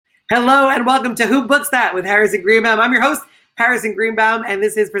Hello and welcome to Who Books That with Harrison Greenbaum. I'm your host, Harrison Greenbaum, and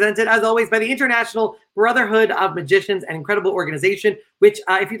this is presented, as always, by the International Brotherhood of Magicians, an incredible organization, which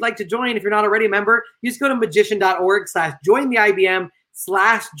if you'd like to join, if you're not already a member, you just go to magician.org/join the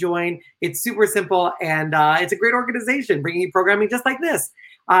IBM/join. It's super simple, and it's a great organization bringing you programming just like this.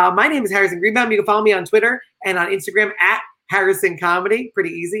 My name is Harrison Greenbaum. You can follow me on Twitter and on Instagram at Harrison Comedy. Pretty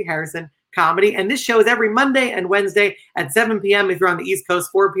easy, Harrison Comedy. And this show is every Monday and Wednesday at 7 p.m. if you're on the East Coast,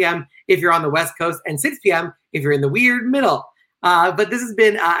 4 p.m. if you're on the West Coast, and 6 p.m. if you're in the weird middle. But this has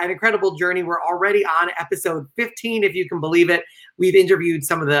been an incredible journey. We're already on episode 15, if you can believe it. We've interviewed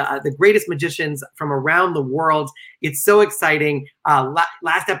some of the greatest magicians from around the world. It's so exciting.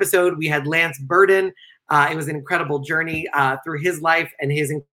 Last episode, we had Lance Burden. It was an incredible journey through his life and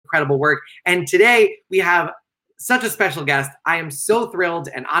his incredible work. And today, we have such a special guest. I am so thrilled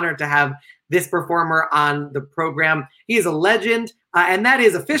and honored to have this performer on the program. He is a legend, and that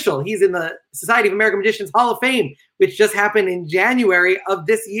is official. He's in the Society of American Magicians Hall of Fame, which just happened in January of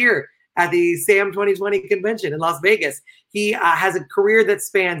this year at the SAM 2020 convention in Las Vegas. He has a career that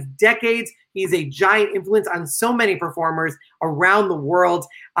spans decades. He's a giant influence on so many performers around the world.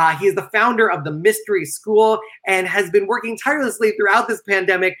 He is the founder of the Mystery School and has been working tirelessly throughout this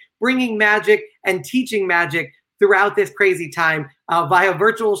pandemic, bringing magic and teaching magic throughout this crazy time via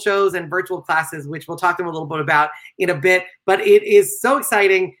virtual shows and virtual classes, which we'll talk to him a little bit about in a bit. But it is so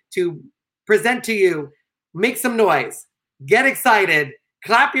exciting to present to you. Make some noise. Get excited.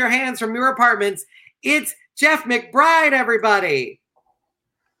 Clap your hands from your apartments. It's Jeff McBride, everybody.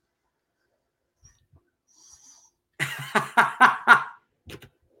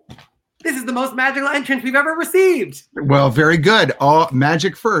 This is the most magical entrance we've ever received. Well, very good. All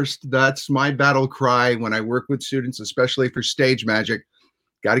magic first. That's my battle cry when I work with students, especially for stage magic.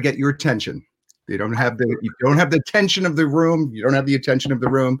 Got to get your attention. You don't have the attention of the room. You don't have the attention of the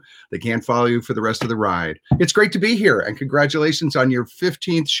room. They can't follow you for the rest of the ride. It's great to be here, and congratulations on your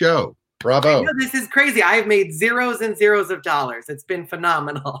 15th show. Bravo. This is crazy. I have made zeros and zeros of dollars. It's been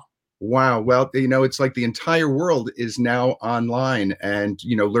phenomenal. Wow. Well, it's like the entire world is now online and,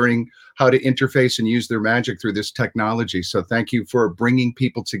 learning how to interface and use their magic through this technology. So thank you for bringing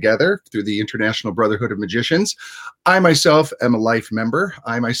people together through the International Brotherhood of Magicians. I myself am a life member.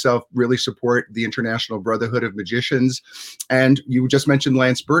 I myself really support the International Brotherhood of Magicians. And you just mentioned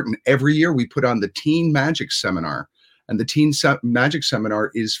Lance Burden. Every year we put on the Teen Magic Seminar, and the Teen Magic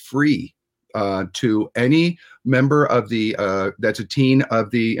Seminar is free to any member of that's a teen of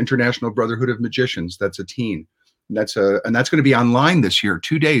the International Brotherhood of Magicians. That's a teen. And that's going to be online this year,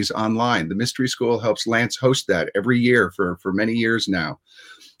 2 days online. The Mystery School helps Lance host that every year for many years now.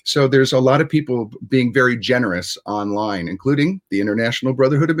 So there's a lot of people being very generous online, including the International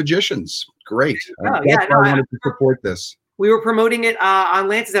Brotherhood of Magicians. Great. I wanted to support this. We were promoting it on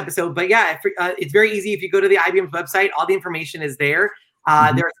Lance's episode, but yeah, it's very easy. If you go to the IBM website, all the information is there.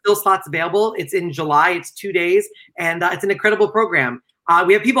 There are still slots available. It's in July. It's 2 days, and it's an incredible program.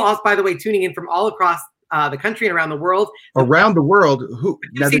 We have people also, by the way, tuning in from all across the country and around the world. Around the world? Who?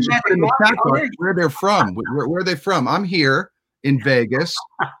 Now they just put in the chat box where they're from. Where are they from? I'm here in Vegas,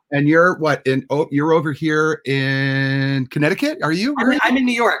 and you're what? You're over here in Connecticut. Are you? I'm in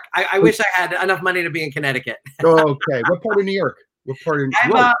New York. I wish I had enough money to be in Connecticut. Okay. What part of New York? What part of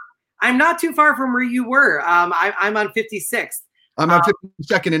New York? I'm not too far from where you were. I'm on 56th. I'm on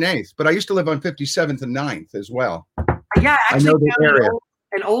 52nd and 8th, but I used to live on 57th and 9th as well. Yeah, actually, I know the area.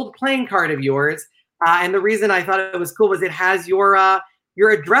 An old playing card of yours, and the reason I thought it was cool was it has your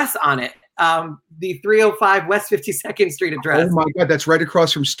address on it, the 305 West 52nd Street address. Oh my God, that's right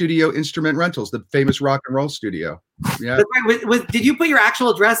across from Studio Instrument Rentals, the famous rock and roll studio. Yeah. Did you put your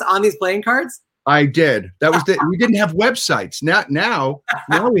actual address on these playing cards? I did. That was we didn't have websites. Now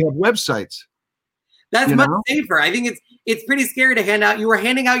we have websites. That's much safer. I think it's pretty scary to hand out. You were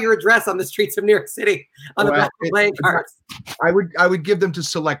handing out your address on the streets of New York City on the back of playing cards. I would give them to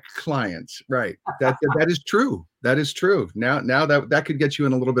select clients. Right. That is true. That is true. Now that could get you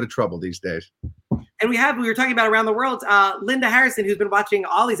in a little bit of trouble these days. And we were talking about around the world, Linda Harrison, who's been watching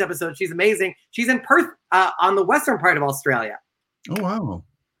all these episodes. She's amazing. She's in Perth on the western part of Australia. Oh, wow.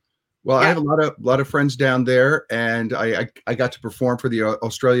 Well, yeah. I have a lot of friends down there, and I got to perform for the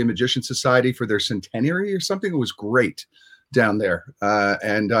Australian Magician Society for their centenary or something. It was great down there.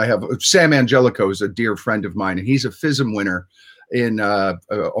 And I have Sam Angelico is a dear friend of mine, and he's a FISM winner.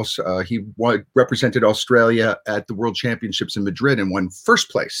 He represented Australia at the World Championships in Madrid and won first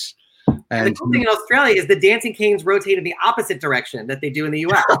place. And the cool thing in Australia is the dancing canes rotate in the opposite direction that they do in the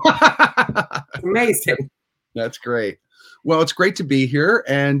U.S. Amazing. That's great. Well, it's great to be here.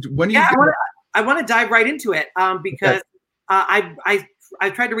 And when you I want to dive right into it because I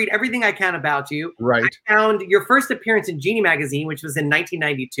tried to read everything I can about you. Right. I found your first appearance in Genie magazine, which was in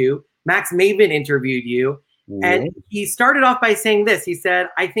 1992. Max Maven interviewed you. And he started off by saying this. He said,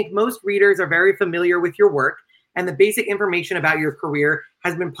 I think most readers are very familiar with your work, and the basic information about your career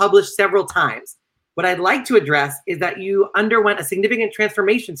has been published several times. What I'd like to address is that you underwent a significant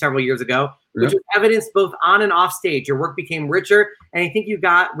transformation several years ago, which was evidenced both on and off stage. Your work became richer, and I think you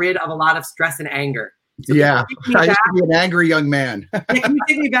got rid of a lot of stress and anger. So I used to be an angry young man. Can you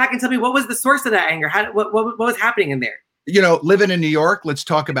take me back and tell me what was the source of that anger? What was happening in there? Living in New York, let's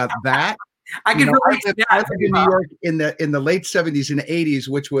talk about that. I lived in New York in the late 70s and 80s,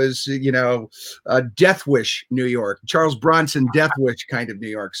 which was, Death Wish, New York, Charles Bronson, Death Wish kind of New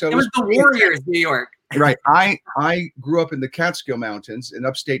York. So it was the Warriors, New York. Right. I grew up in the Catskill Mountains in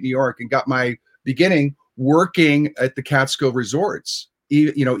upstate New York and got my beginning working at the Catskill resorts.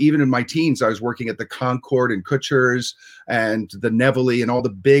 Even in my teens, I was working at the Concord and Kutcher's and the Nevele and all the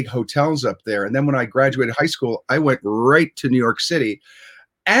big hotels up there. And then when I graduated high school, I went right to New York City.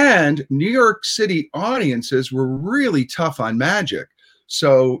 And New York City audiences were really tough on magic.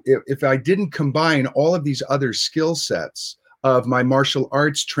 So if I didn't combine all of these other skill sets of my martial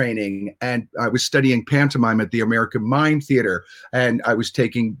arts training, and I was studying pantomime at the American Mime Theater, and I was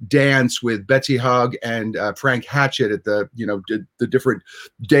taking dance with Betsy Hogg and Frank Hatchett at the different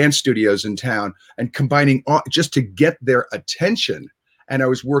dance studios in town, and combining just to get their attention. And I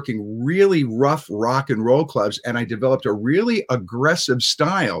was working really rough rock and roll clubs, and I developed a really aggressive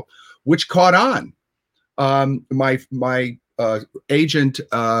style, which caught on. My agent,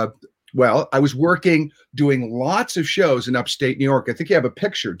 I was doing lots of shows in upstate New York. I think you have a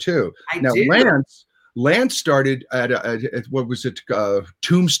picture too. I do. Lance started at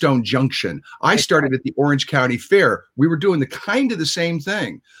Tombstone Junction. I started at the Orange County Fair. We were doing the same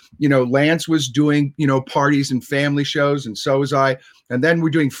thing. Lance was doing, parties and family shows, and so was I. And then we're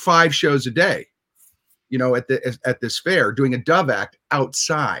doing 5 shows a day, at this fair, doing a dove act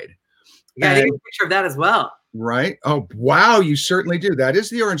outside. Yeah, I take a picture of that as well. Right. Oh, wow. You certainly do. That is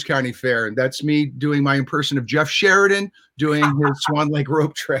the Orange County Fair. And that's me doing my impression of Jeff Sheridan doing his Swan Lake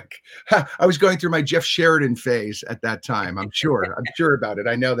rope trick. I was going through my Jeff Sheridan phase at that time. I'm sure about it.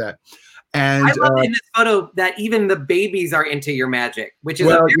 I know that. And I love in this photo that even the babies are into your magic, which is a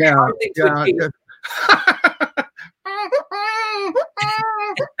very hard thing to achieve.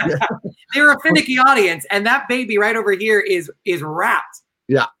 They're a finicky audience, and that baby right over here is rapt.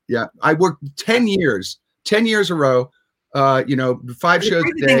 Yeah. I worked 10 years a row, 5 shows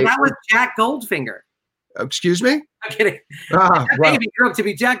a day. That was Jack Goldfinger. Excuse me? I'm kidding. That baby grew up to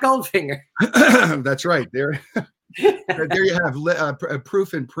be Jack Goldfinger. That's right. There you have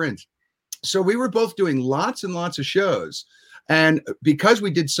proof in print. So we were both doing lots and lots of shows. And because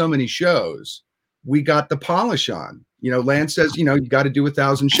we did so many shows, we got the polish on. Lance says, you got to do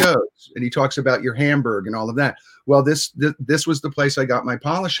 1,000 shows. And he talks about your Hamburg and all of that. Well, this was the place I got my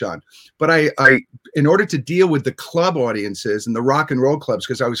polish on. But I in order to deal with the club audiences and the rock and roll clubs,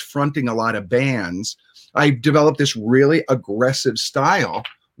 because I was fronting a lot of bands, I developed this really aggressive style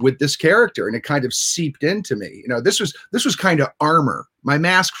with this character, and it kind of seeped into me. This was kind of armor. My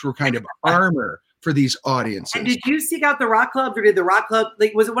masks were kind of armor for these audiences. And did you seek out the rock clubs, or did the rock club,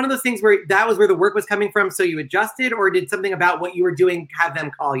 was it one of those things where that was where the work was coming from, so you adjusted, or did something about what you were doing have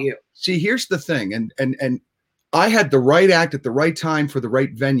them call you? See, here's the thing, and I had the right act at the right time for the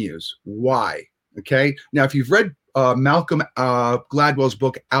right venues. Why? Okay. Now, if you've read Malcolm Gladwell's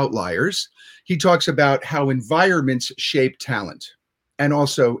book, Outliers, he talks about how environments shape talent and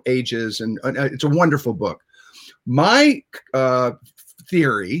also ages. And it's a wonderful book. My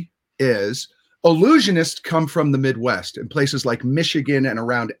theory is illusionists come from the Midwest and places like Michigan and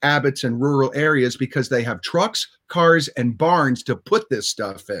around Abbott's and rural areas because they have trucks, cars, and barns to put this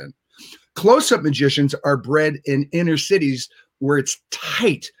stuff in. Close-up magicians are bred in inner cities where it's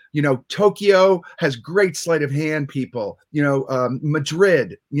tight. Tokyo has great sleight of hand people.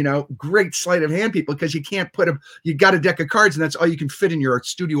 Madrid, great sleight of hand people, because you got a deck of cards and that's all you can fit in your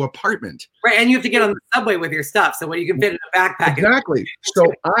studio apartment. Right, and you have to get on the subway with your stuff, so what you can fit in a backpack. Exactly.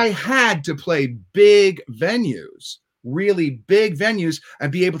 So I had to play big venues, really big venues,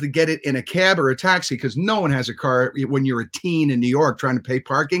 and be able to get it in a cab or a taxi, because no one has a car when you're a teen in New York trying to pay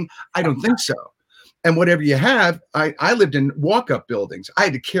parking. I don't think so. And whatever you have, I lived in walk-up buildings. I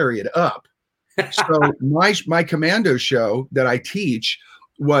had to carry it up. So my commando show that I teach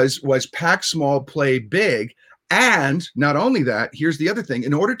was pack small, play big. And not only that, here's the other thing.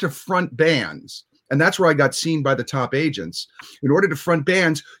 In order to front bands, and that's where I got seen by the top agents, in order to front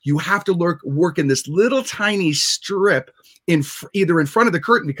bands, you have to work in this little tiny strip either in front of the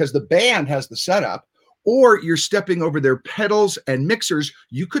curtain, because the band has the setup, or you're stepping over their pedals and mixers.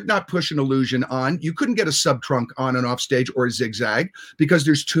 You could not push an illusion on. You couldn't get a sub trunk on and off stage or a zigzag because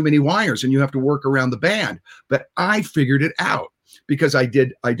there's too many wires and you have to work around the band. But I figured it out because I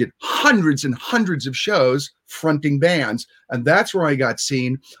did hundreds and hundreds of shows fronting bands. And that's where I got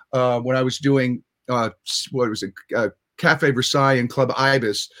seen when I was doing, Cafe Versailles and Club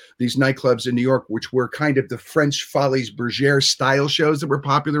Ibis, these nightclubs in New York, which were kind of the French Folies Bergère style shows that were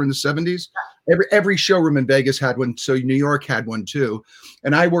popular in the 70s. Every showroom in Vegas had one, so New York had one too.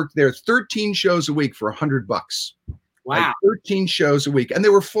 And I worked there 13 shows a week for $100. Wow. Like 13 shows a week. And they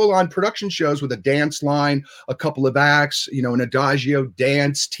were full-on production shows with a dance line, a couple of acts, an adagio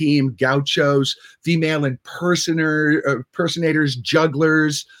dance team, gauchos, female impersonators,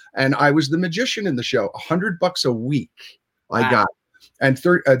 jugglers. And I was the magician in the show. $100 a week I got. And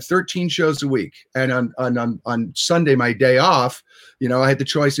 13 shows a week. And on Sunday, my day off, I had the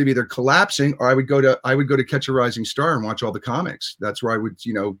choice of either collapsing or I would go to Catch a Rising Star and watch all the comics. That's where I would,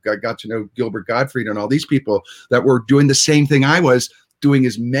 I got to know Gilbert Gottfried and all these people that were doing the same thing I was, doing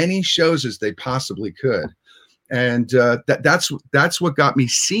as many shows as they possibly could. And that's what got me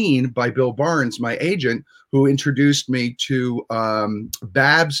seen by Bill Barnes, my agent, who introduced me to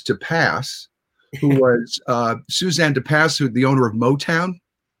Babs DePass, who was Suzanne DePass, who the owner of Motown.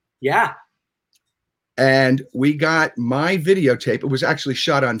 Yeah. And we got my videotape. It was actually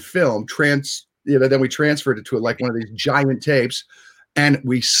shot on film. Then we transferred it to one of these giant tapes, and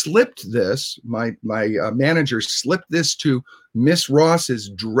we slipped this. My manager slipped this to Miss Ross's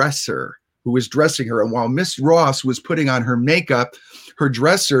dresser, who was dressing her. And while Miss Ross was putting on her makeup, her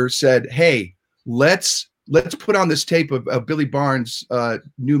dresser said, "Hey, let's put on this tape of Billy Barnes'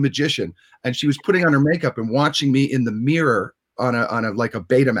 New Magician." And she was putting on her makeup and watching me in the mirror on a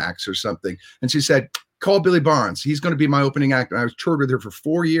Betamax or something. And she said, "Call Billy Barnes. He's going to be my opening act." And I was toured with her for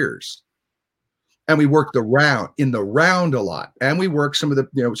 4 years. And we worked in the round a lot. And we worked some of the,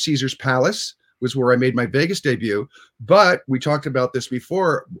 Caesar's Palace was where I made my Vegas debut. But we talked about this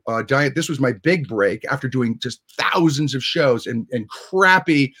before. This was my big break after doing just thousands of shows and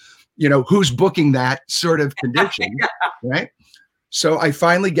crappy, who's booking that sort of condition, right? So I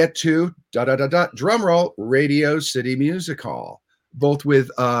finally get to drum roll, Radio City Music Hall, both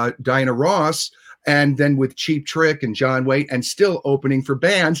with Diana Ross and then with Cheap Trick and John Waite, and still opening for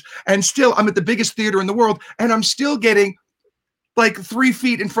bands. And still, I'm at the biggest theater in the world, and I'm still getting like 3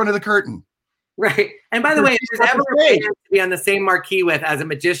 feet in front of the curtain. Right. And by the way, if there's ever a band to be on the same marquee with as a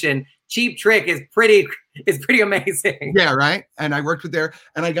magician, Cheap Trick is pretty amazing. Yeah, right. And I worked with there,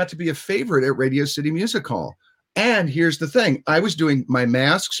 and I got to be a favorite at Radio City Music Hall. And here's the thing. I was doing my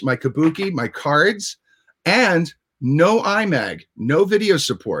masks, my kabuki, my cards, and no IMAG, no video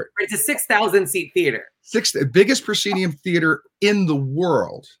support. It's a 6,000 seat theater. The biggest proscenium theater in the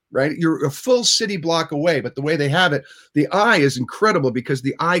world, right? You're a full city block away, but the way they have it, the eye is incredible because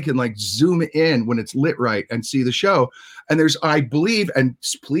the eye can zoom in when it's lit right and see the show. And there's, I believe, and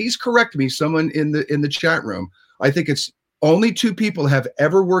please correct me, someone in the chat room, I think it's only 2 people have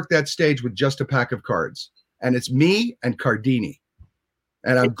ever worked that stage with just a pack of cards. And it's me and Cardini.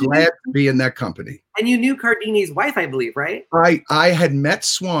 And I'm glad to be in that company. And you knew Cardini's wife, I believe, right? I had met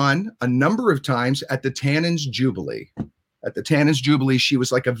Swan a number of times at the Tannins Jubilee. At the Tannins Jubilee, she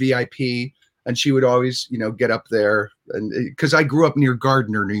was like a VIP, and she would always, get up there. And because I grew up near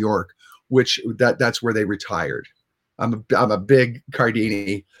Gardner, New York, which that's where they retired. I'm a big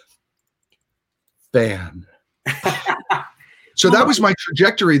Cardini fan. So that was my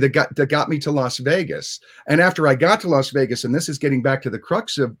trajectory that got me to Las Vegas. And after I got to Las Vegas, and this is getting back to the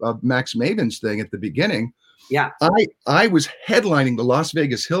crux of Max Maven's thing at the beginning. Yeah. I was headlining the Las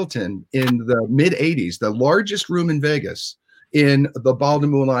Vegas Hilton in the mid 80s, the largest room in Vegas, in the Bal de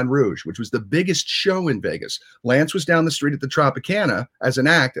Moulin Rouge, which was the biggest show in Vegas. Lance was down the street at the Tropicana as an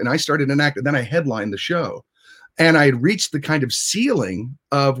act, and I started an act, and then I headlined the show. And I had reached the kind of ceiling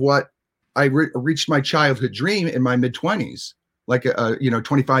of what I reached my childhood dream in my mid-20s.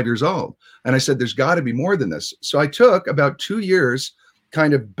 25 years old. And I said, there's got to be more than this. So I took about 2 years,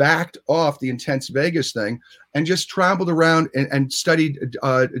 kind of backed off the intense Vegas thing, and just traveled around and studied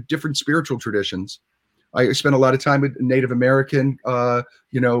different spiritual traditions. I spent a lot of time with Native American,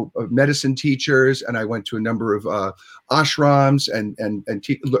 medicine teachers, and I went to a number of ashrams and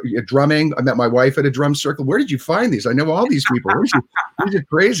drumming. I met my wife at a drum circle. Where did you find these? I know all these people. These are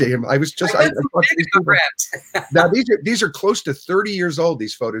crazy. I was just now these are close to 30 years old.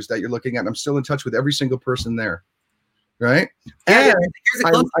 These photos that you're looking at, and I'm still in touch with every single person there. Right? Yeah, here's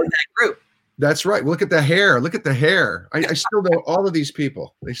a close to that group. That's right. Look at the hair. Look at the hair. I still know all of these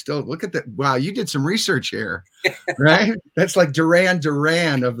people. They still look at that. Wow, you did some research here, right? That's like Duran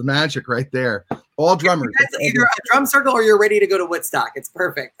Duran of the magic right there. All drummers. That's either a drum circle or you're ready to go to Woodstock. It's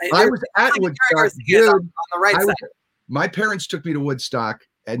perfect. I was at Woodstock. Dude, on the right side. My parents took me to Woodstock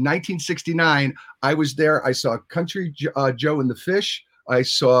in 1969. I was there. I saw Country Joe and the Fish. I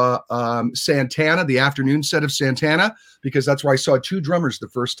saw Santana, the afternoon set of Santana, because that's where I saw two drummers the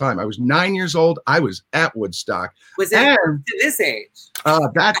first time. I was 9 years old. I was at Woodstock. Was it to this age?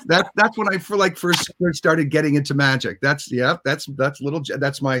 That's when I first started getting into magic. That's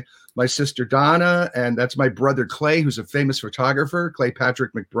my sister Donna, and that's my brother Clay, who's a famous photographer. Clay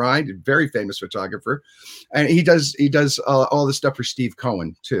Patrick McBride, a very famous photographer, and he does all the stuff for Steve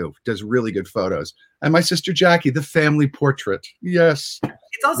Cohen too. Does really good photos. And my sister Jackie, the family portrait. Yes.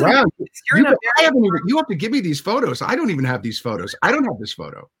 It's also wow. You have to give me these photos. I don't even have these photos. I don't have this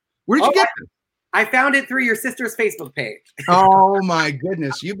photo. Where did you get this? I found it through your sister's Facebook page. Oh my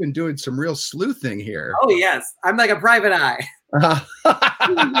goodness. You've been doing some real sleuthing here. Oh yes. I'm like a private eye. About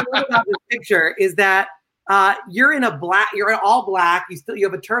this picture is that you're in all black. You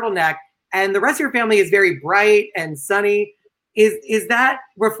have a turtleneck, and the rest of your family is very bright and sunny. Is that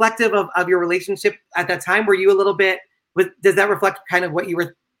reflective of your relationship at that time? Were you a little bit? Does that reflect kind of what you were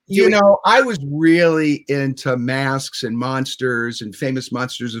doing? You know, I was really into masks and monsters and famous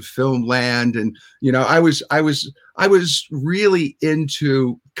monsters of film land, and you know, I was really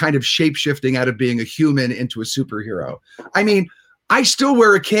into kind of shape shifting out of being a human into a superhero. I mean, I still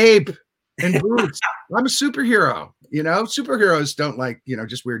wear a cape and boots. I'm a superhero. You know, superheroes don't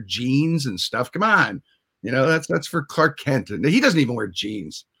just wear jeans and stuff. Come on. You know, that's for Clark Kent. And he doesn't even wear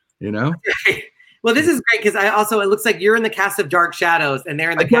jeans, you know? Well, this is great because it looks like you're in the cast of Dark Shadows and they're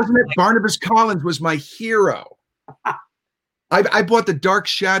in the cast of Barnabas Collins was my hero. I bought the Dark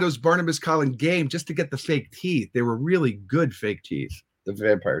Shadows Barnabas Collins game just to get the fake teeth. They were really good fake teeth, the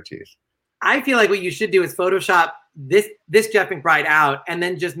vampire teeth. I feel like what you should do is Photoshop this Jeff McBride out and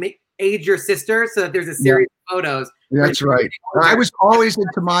then just age your sister so that there's a series of photos. That's right. I was always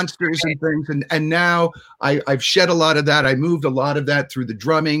into monsters and things, and now I've shed a lot of that. I moved a lot of that through the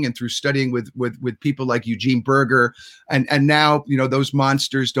drumming and through studying with people like Eugene Berger, and now those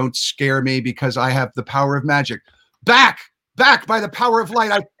monsters don't scare me because I have the power of magic. Back by the power of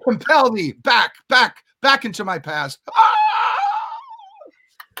light, I compel thee back into my past. Ah!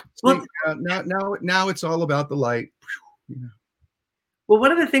 Well, now it's all about the light. Well,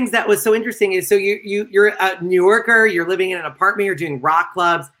 one of the things that was so interesting is, so you're a New Yorker, you're living in an apartment, you're doing rock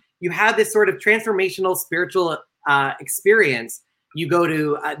clubs, you have this sort of transformational spiritual experience. You go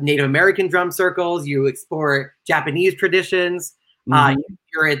to Native American drum circles, you explore Japanese traditions. Mm-hmm.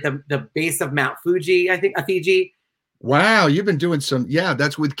 You're at the base of Mount Fuji, I think, Fiji. Wow, you've been doing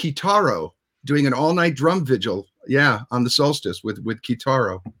that's with Kitaro, doing an all-night drum vigil, on the solstice with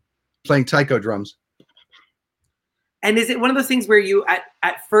Kitaro, playing taiko drums. And is it one of those things where you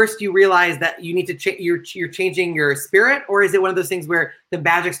at first you realize that you need to you're changing your spirit, or is it one of those things where the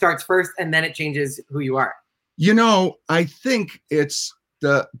magic starts first and then it changes who you are? I think it's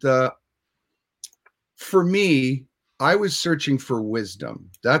for me, I was searching for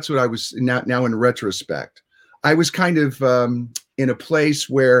wisdom. That's what I was now in retrospect. I was kind of in a place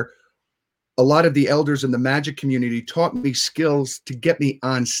where a lot of the elders in the magic community taught me skills to get me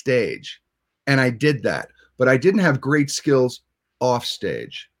on stage. And I did that. But I didn't have great skills off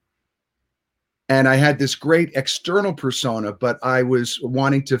stage. And I had this great external persona, but I was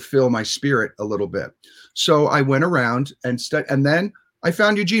wanting to fill my spirit a little bit. So I went around and then I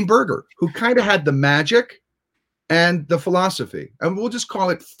found Eugene Berger, who kind of had the magic and the philosophy. And we'll just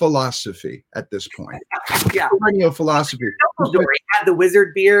call it philosophy at this point. Perennial philosophy. He had the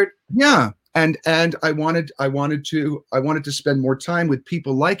wizard beard. Yeah. And I wanted to spend more time with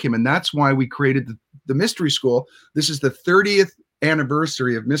people like him. And that's why we created the Mystery School. This is the 30th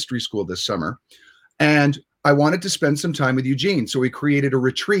anniversary of Mystery School this summer. And I wanted to spend some time with Eugene. So we created a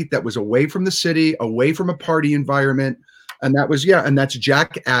retreat that was away from the city, away from a party environment. And that's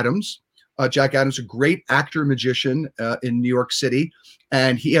Jack Adams. Jack Adams, a great actor, magician in New York City.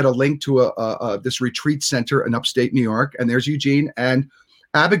 And he had a link to this retreat center in upstate New York. And there's Eugene and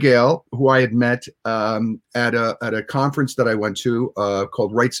Abigail, who I had met at a conference that I went to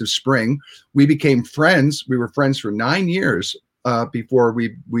called Rites of Spring. We became friends. We were friends for 9 years before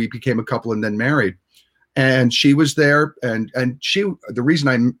we became a couple and then married. And she was there, and the reason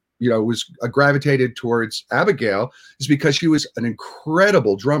I was gravitated towards Abigail is because she was an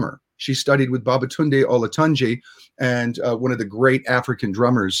incredible drummer. She studied with Babatunde Olatunji, and one of the great African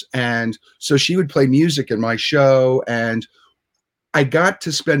drummers. And so she would play music in my show, and I got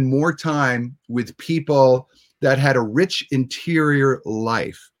to spend more time with people that had a rich interior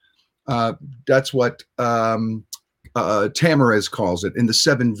life. That's what Tamariz calls it in the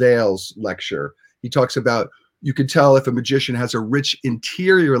Seven Veils lecture. He talks about you can tell if a magician has a rich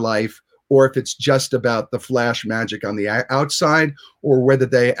interior life or if it's just about the flash magic on the outside, or whether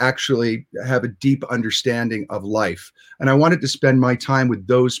they actually have a deep understanding of life. And I wanted to spend my time with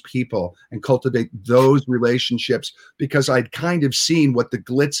those people and cultivate those relationships, because I'd kind of seen what the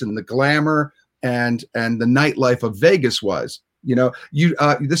glitz and the glamour and the nightlife of Vegas was. You know,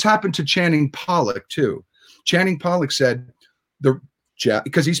 this happened to Channing Pollock too. Channing Pollock said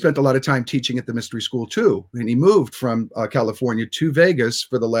because he spent a lot of time teaching at the Mystery School too, and he moved from California to Vegas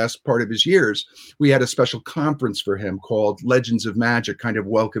for the last part of his years. We had a special conference for him called Legends of Magic, kind of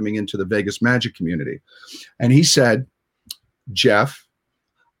welcoming into the Vegas magic community. And he said, Jeff,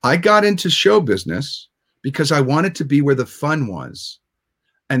 I got into show business because I wanted to be where the fun was.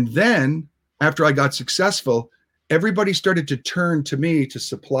 And then after I got successful, everybody started to turn to me to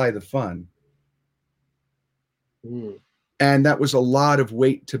supply the fun. And that was a lot of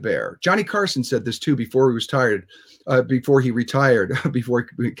weight to bear. Johnny Carson said this too before he was tired, before he retired,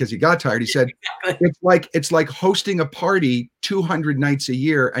 because he got tired. He said, it's like hosting a party 200 nights a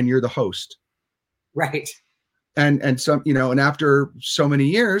year and you're the host. Right. And some, you know, and after so many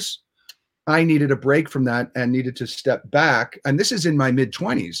years, I needed a break from that and needed to step back. And this is in my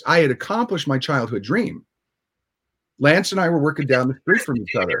mid-20s. I had accomplished my childhood dream. Lance and I were working down the street from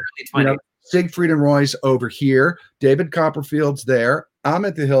each other. You know, Siegfried and Roy's over here. David Copperfield's there. I'm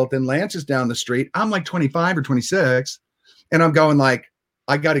at the Hilton. Lance is down the street. I'm like 25 or 26. And I'm going like,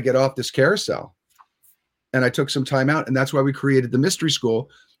 I got to get off this carousel. And I took some time out. And that's why we created the Mystery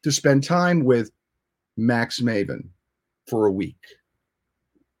School, to spend time with Max Maven for a week.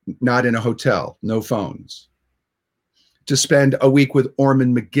 Not in a hotel, no phones. To spend a week with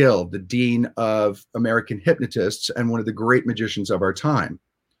Ormond McGill, the dean of American Hypnotists and one of the great magicians of our time.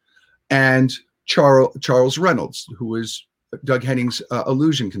 And Charles Reynolds, who was Doug Henning's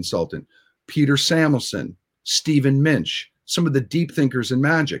illusion consultant, Peter Samuelson, Stephen Minch, some of the deep thinkers in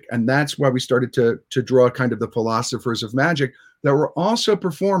magic. And that's why we started to draw kind of the philosophers of magic that were also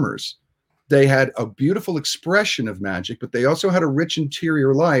performers. They had a beautiful expression of magic, but they also had a rich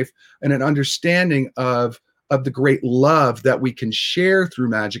interior life and an understanding of the great love that we can share through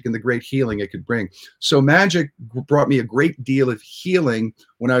magic and the great healing it could bring. So magic brought me a great deal of healing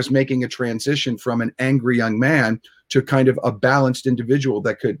when I was making a transition from an angry young man to kind of a balanced individual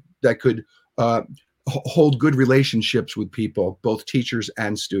that could hold good relationships with people, both teachers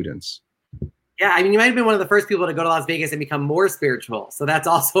and students. Yeah, I mean, you might have been one of the first people to go to Las Vegas and become more spiritual. So that's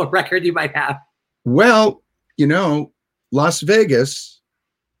also a record you might have. Well, you know, Las Vegas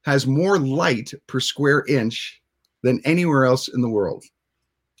has more light per square inch than anywhere else in the world.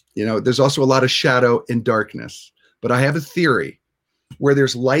 You know, there's also a lot of shadow and darkness. But I have a theory: where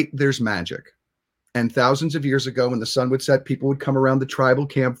there's light, there's magic. And thousands of years ago, when the sun would set, people would come around the tribal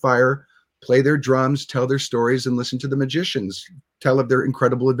campfire, play their drums, tell their stories, and listen to the magicians tell of their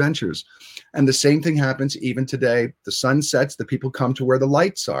incredible adventures. And the same thing happens even today. The sun sets, the people come to where the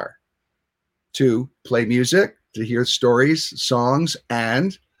lights are to play music, to hear stories, songs,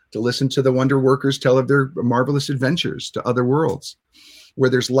 and to listen to the wonder workers tell of their marvelous adventures to other worlds. Where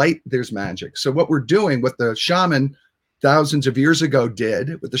there's light, there's magic. So what we're doing, what the shaman thousands of years ago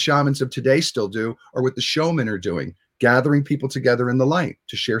did, what the shamans of today still do, or what the showmen are doing, gathering people together in the light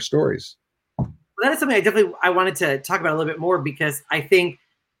to share stories. Well, that is something I wanted to talk about a little bit more, because I think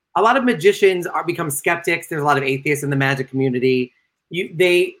a lot of magicians become skeptics. There's a lot of atheists in the magic community.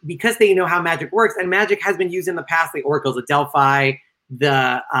 Because they know how magic works, and magic has been used in the past, the oracles of Delphi,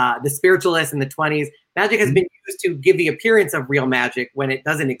 the spiritualists in the 20s. Magic has been used to give the appearance of real magic when it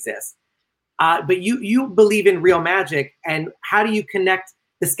doesn't exist. But you believe in real magic, and how do you connect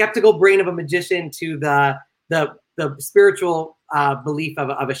the skeptical brain of a magician to the spiritual belief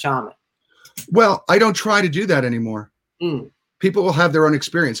of a shaman? Well, I don't try to do that anymore. People will have their own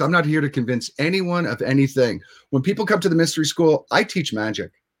experience. I'm not here to convince anyone of anything. When people come to the Mystery School, I teach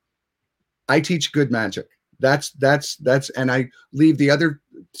magic. I teach good magic. That's, and I leave the other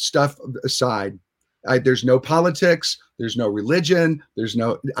stuff aside. There's no politics. There's no religion.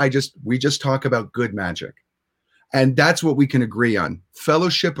 We just talk about good magic. And that's what we can agree on.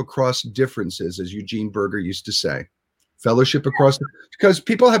 Fellowship across differences, as Eugene Berger used to say. Fellowship across, because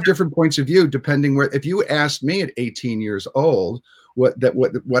people have different points of view depending where. If you asked me at 18 years old what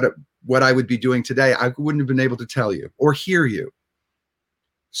I would be doing today, I wouldn't have been able to tell you or hear you.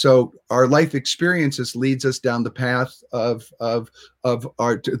 So our life experiences leads us down the path of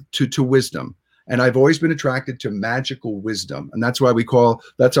our to wisdom. And I've always been attracted to magical wisdom. And that's why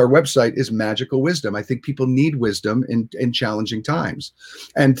that's our website is Magical Wisdom. I think people need wisdom in challenging times.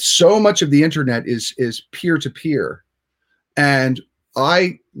 And so much of the internet is peer-to-peer. And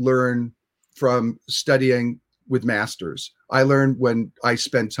I learn from studying with masters. I learn when I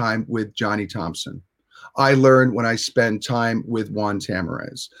spend time with Johnny Thompson. I learn when I spend time with Juan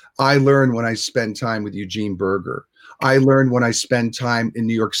Tamariz. I learn when I spend time with Eugene Berger. I learn when I spend time in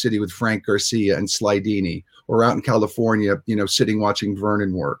New York City with Frank Garcia and Slidini, or out in California, sitting watching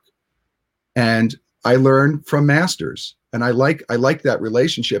Vernon work. And I learn from masters. And I like that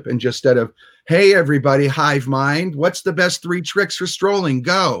relationship. And just instead of, hey, everybody, hive mind, what's the best 3 tricks for strolling?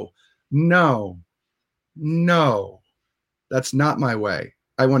 Go. No, that's not my way.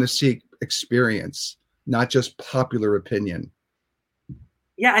 I want to seek experience, not just popular opinion.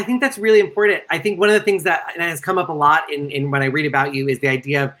 Yeah, I think that's really important. I think one of the things that has come up a lot in when I read about you is the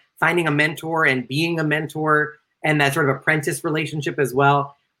idea of finding a mentor and being a mentor, and that sort of apprentice relationship as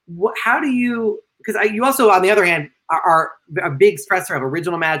well. How do you, because you also, on the other hand, are a big stressor of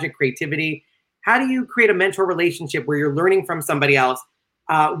original magic, creativity. How do you create a mentor relationship where you're learning from somebody else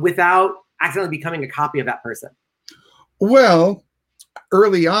without accidentally becoming a copy of that person? Well,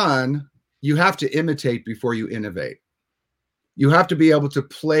 early on, you have to imitate before you innovate. You have to be able to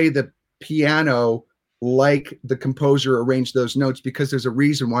play the piano like the composer arranged those notes, because there's a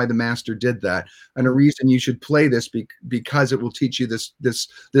reason why the master did that, and a reason you should play this because it will teach you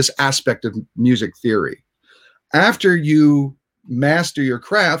this aspect of music theory. After you master your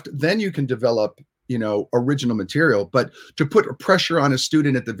craft, then you can develop original material. But to put pressure on a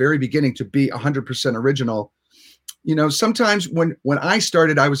student at the very beginning to be 100% original, sometimes when I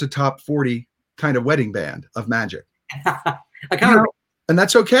started, I was a top 40 kind of wedding band of magic. And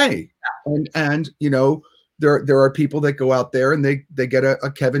that's okay. And there are people that go out there and they get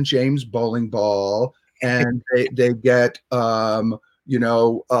a Kevin James bowling ball, and they get a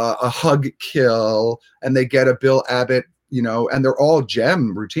hug kill, and they get a Bill Abbott, and they're all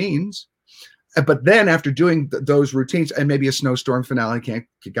gem routines. But then after doing those routines and maybe a snowstorm finale,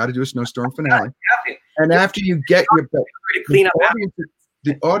 you got to do a snowstorm finale. And after you get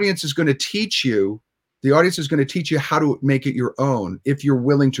the audience is going to teach you. The audience is going to teach you how to make it your own if you're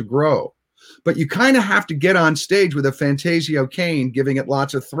willing to grow. But you kind of have to get on stage with a Fantasio cane, giving it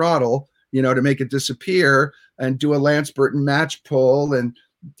lots of throttle, to make it disappear, and do a Lance Burton match pull, and,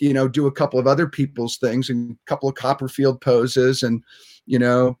 do a couple of other people's things, and a couple of Copperfield poses, and,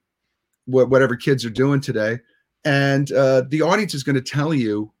 whatever kids are doing today. And the audience is going to tell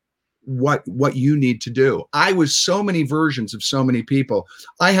you what you need to do. I was so many versions of so many people.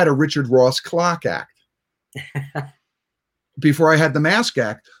 I had a Richard Ross clock act before I had the mask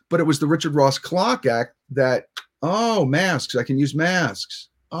act, but it was the Richard Ross clock act that, masks, I can use masks.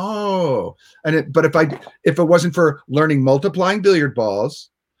 But if it wasn't for learning multiplying billiard balls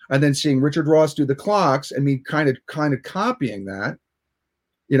and then seeing Richard Ross do the clocks and me kind of copying that,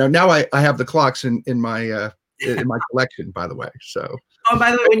 now I have the clocks in my collection, by the way. So,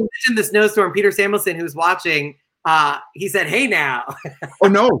 by the way, when you mentioned the snowstorm, Peter Samuelson, who's watching, he said, "Hey, now." Oh,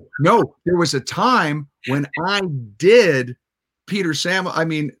 no. There was a time when I did Peter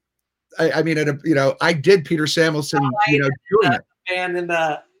Samuelson. I did Peter Samuelson, doing it.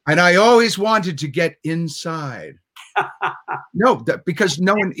 And I always wanted to get inside. Because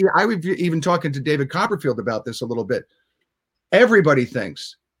no one, I was even talking to David Copperfield about this a little bit. Everybody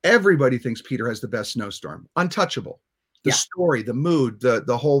thinks Peter has the best snowstorm. Untouchable. The story, the mood,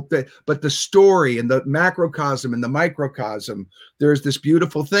 the whole thing, but the story and the macrocosm and the microcosm, there's this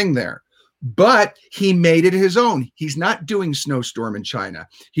beautiful thing there. But he made it his own. He's not doing Snowstorm in China.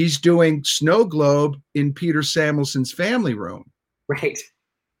 He's doing Snow Globe in Peter Samuelson's family room. Right.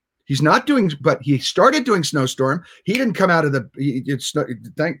 He's not doing, but he started doing Snowstorm. He didn't come out of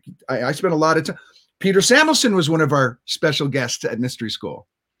I spent a lot of time. Peter Samuelson was one of our special guests at Mystery School.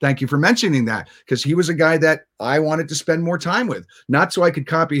 Thank you for mentioning that, because he was a guy that I wanted to spend more time with, not so I could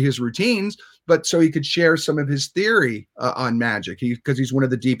copy his routines, but so he could share some of his theory on magic, because he's one of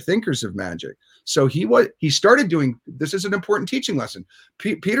the deep thinkers of magic. So he started doing, this is an important teaching lesson.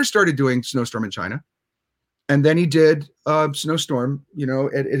 Peter started doing Snowstorm in China, and then he did Snowstorm,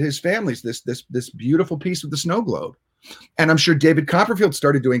 at his family's, this beautiful piece of the snow globe. And I'm sure David Copperfield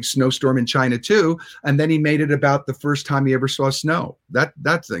started doing Snowstorm in China too, and then he made it about the first time he ever saw snow, that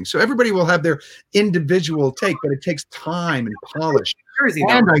thing. So everybody will have their individual take, but it takes time and polish.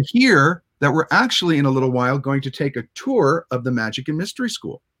 And I hear that we're actually in a little while going to take a tour of the Magic and Mystery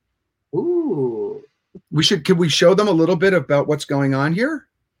School. Ooh. Could we show them a little bit about what's going on here?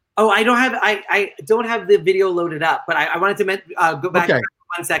 Oh, I don't have the video loaded up, but I wanted to go back. Okay.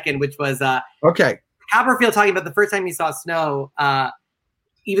 1 second, which was okay. Copperfield talking about the first time he saw snow,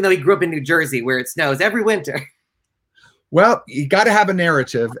 even though he grew up in New Jersey where it snows every winter. Well, you got to have a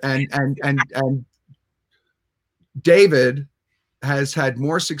narrative, and David has had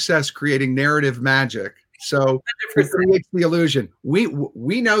more success creating narrative magic, so it creates the illusion.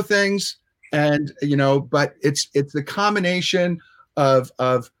 We know things, and but it's the combination of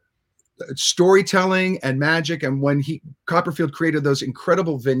storytelling and magic. And when Copperfield created those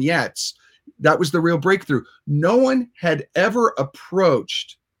incredible vignettes, that was the real breakthrough. No one had ever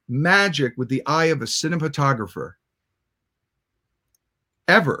approached magic with the eye of a cinematographer.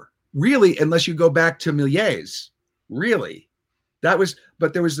 Ever, really, unless you go back to Méliès, really.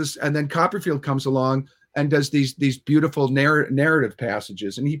 But there was this, and then Copperfield comes along and does these beautiful narrative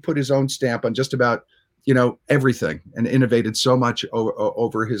passages, and he put his own stamp on just about everything, and innovated so much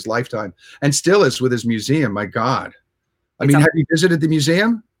over his lifetime, and still is with his museum. My God, I mean, have you visited the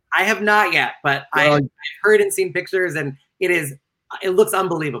museum? I have not yet, but I've heard and seen pictures, and it looks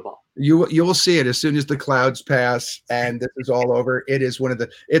unbelievable. You will see it as soon as the clouds pass and this is all over. It is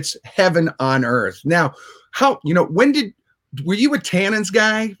it's heaven on earth. Now, were you a Tannen's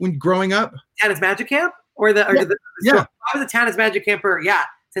guy when growing up? Tannen's Magic Camp yeah. I was a Tannen's Magic Camper. Yeah.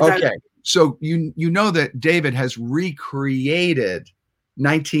 Okay. So you know that David has recreated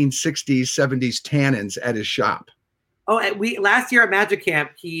 1960s, 70s Tannen's at his shop. Oh, last year at Magic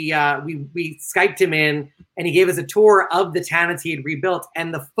Camp, we Skyped him in, and he gave us a tour of the Tannen's he had rebuilt,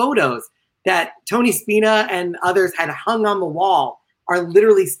 and the photos that Tony Spina and others had hung on the wall are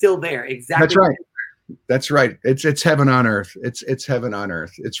literally still there. Exactly. That's right. That's right. It's heaven on earth. It's heaven on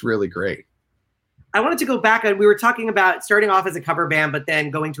earth. It's really great. I wanted to go back, and we were talking about starting off as a cover band, but then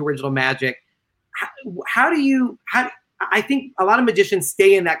going to original magic. I think a lot of magicians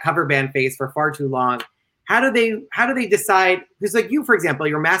stay in that cover band phase for far too long. How do they decide? Because like you, for example,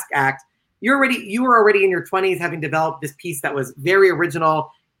 your mask act, you were already in your 20s having developed this piece that was very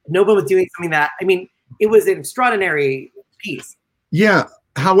original. No one was doing something that, it was an extraordinary piece. Yeah.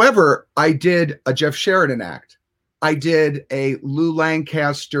 However, I did a Jeff Sheridan act. I did a Lou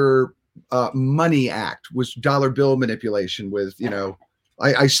Lancaster money act, was dollar bill manipulation with,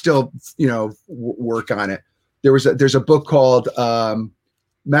 I still, work on it. There's a book called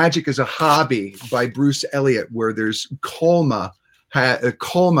Magic is a Hobby by Bruce Elliott, where there's Colma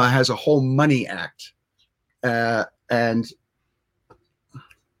has a whole money act. And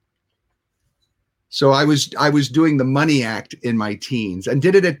so I was doing the money act in my teens, and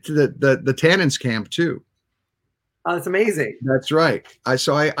did it at the Tannen's camp too. Oh, that's amazing. That's right.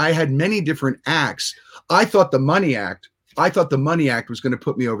 I had many different acts. I thought the money act was going to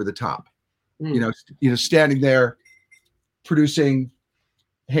put me over the top. Standing there producing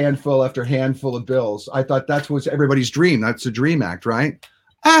handful after handful of bills. I thought that's what's everybody's dream. That's a dream act, right?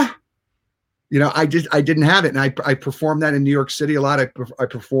 I didn't have it. And I performed that in New York City a lot. I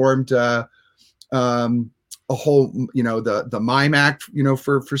performed a whole, the mime act,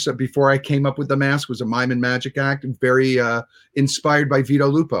 before I came up with the mask, was a mime and magic act, very inspired by Vito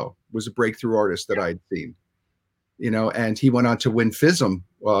Lupo, was a breakthrough artist that I'd seen, and he went on to win FISM,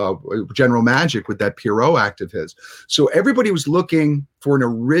 General Magic, with that Pierrot act of his. So everybody was looking for an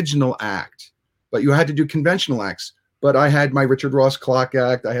original act, but you had to do conventional acts. But I had my Richard Ross clock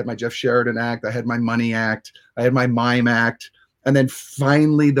act, I had my Jeff Sheridan act, I had my money act, I had my mime act, and then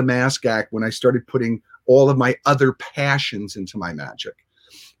finally the mask act, when I started putting all of my other passions into my magic,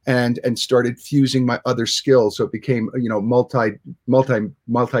 and started fusing my other skills, so it became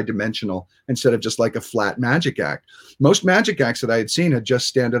multi-dimensional instead of just like a flat magic act. Most magic acts that I had seen had just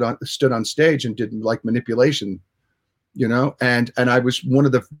stood on stage and did like manipulation, and I was one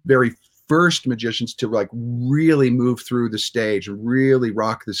of the very first magicians to like really move through the stage and really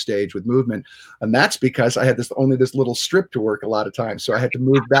rock the stage with movement. And that's because I had only this little strip to work a lot of times, so I had to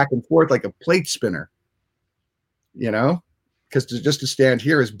move back and forth like a plate spinner, because just to stand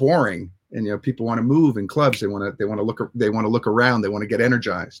here is boring, and people want to move in clubs. They want to look around. They want to get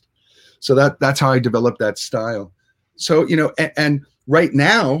energized. So that's how I developed that style. So and right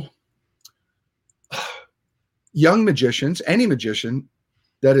now, young magicians, any magician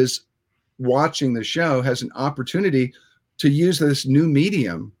that is watching the show has an opportunity to use this new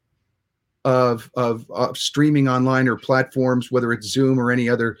medium of streaming online or platforms, whether it's Zoom or any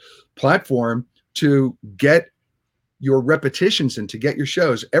other platform, to get your repetitions and to get your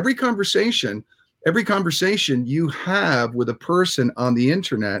shows. Every conversation you have with a person on the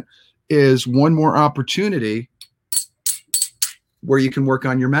internet is one more opportunity where you can work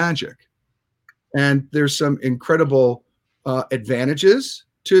on your magic. And there's some incredible advantages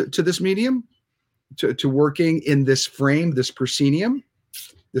to this medium, to working in this frame, this proscenium.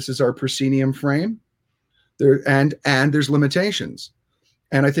 This is our proscenium frame. And there's limitations.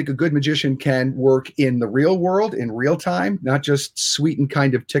 And I think a good magician can work in the real world, in real time, not just sweetened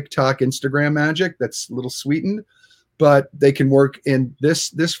kind of TikTok, Instagram magic that's a little sweetened, but they can work in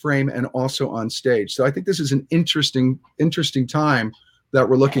this frame and also on stage. So I think this is an interesting time that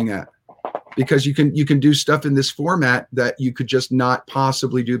we're looking at, because you can do stuff in this format that you could just not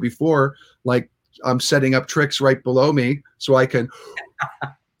possibly do before. Like, I'm setting up tricks right below me so I can.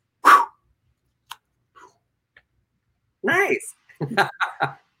 Nice.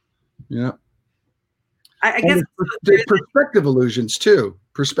 Yeah. I guess there's perspective illusions too.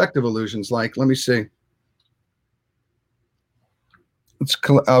 Perspective illusions, like, let me see.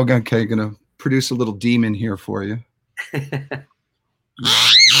 Okay, gonna produce a little demon here for you.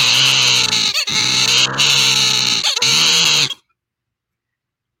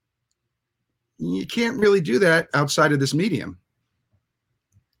 You can't really do that outside of this medium.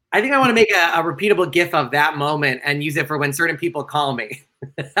 I think I want to make a repeatable GIF of that moment and use it for when certain people call me.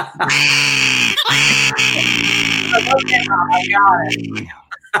 Okay, I got it.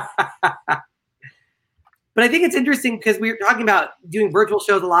 But I think it's interesting because we were talking about doing virtual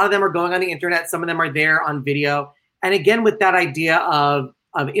shows. A lot of them are going on the internet. Some of them are there on video. And again, with that idea of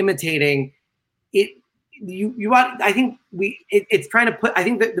imitating it, you want. I think it's trying to put. I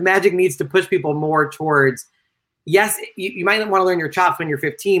think that the magic needs to push people more towards. Yes, you might want to learn your chops when you're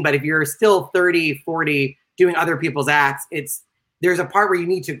 15, but if you're still 30, 40 doing other people's acts, there's a part where you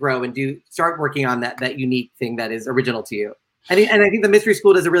need to grow and start working on that unique thing that is original to you. And I think the Mystery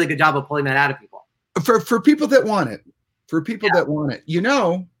School does a really good job of pulling that out of people. For people that want it, that want it. You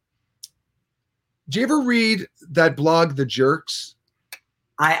know, do you ever read that blog, The Jerks?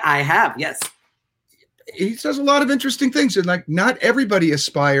 I have, yes. He says a lot of interesting things, and like, not everybody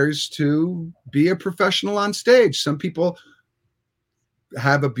aspires to be a professional on stage. Some people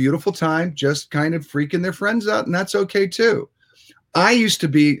have a beautiful time just kind of freaking their friends out, and that's okay too. I used to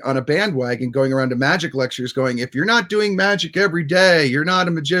be on a bandwagon going around to magic lectures going, if you're not doing magic every day, you're not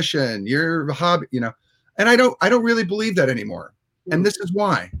a magician, you're a hobby, you know. And I don't really believe that anymore. And this is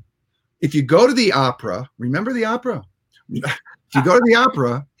why. If you go to the opera, remember the opera? If you go to the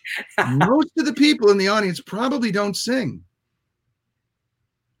opera, most of the people in the audience probably don't sing,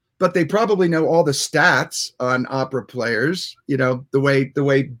 but they probably know all the stats on opera players, you know, the way,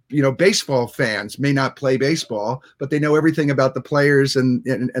 you know, baseball fans may not play baseball, but they know everything about the players and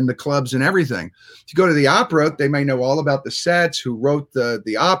the clubs and everything. If you go to the opera, they may know all about the sets, who wrote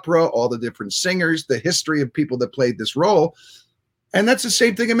the opera, all the different singers, the history of people that played this role. And that's the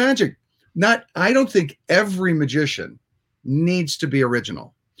same thing in magic. I don't think every magician needs to be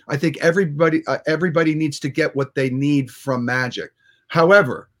original. I think everybody needs to get what they need from magic.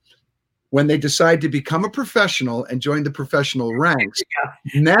 However, when they decide to become a professional and join the professional ranks,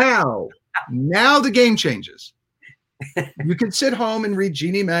 now the game changes. You can sit home and read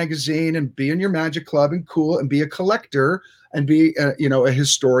Genie magazine and be in your magic club and cool and be a collector and be a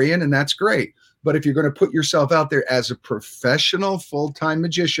historian, and that's great. But if you're going to put yourself out there as a professional full-time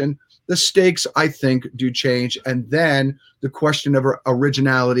magician, the stakes, I think, do change. And then the question of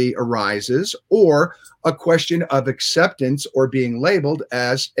originality arises, or a question of acceptance or being labeled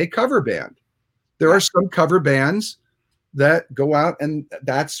as a cover band. There are some cover bands that go out and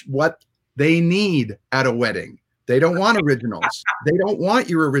that's what they need at a wedding. They don't want originals. They don't want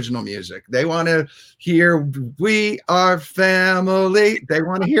your original music. They want to hear "We Are Family." They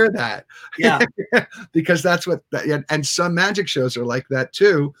want to hear that. Yeah. Because that's what, and some magic shows are like that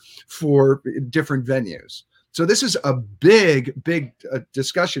too for different venues. So this is a big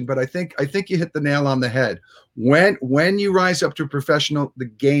discussion, but I think you hit the nail on the head. When you rise up to a professional, the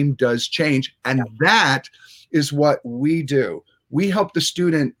game does change. And that is what we do. We help the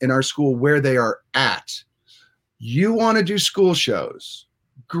student in our school where they are at. You want to do school shows?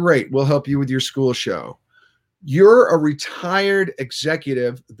 Great. We'll help you with your school show. You're a retired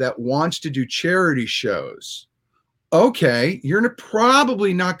executive that wants to do charity shows. Okay, you're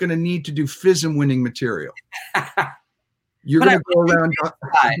probably not going to need to do FISM winning material. You're going to go around.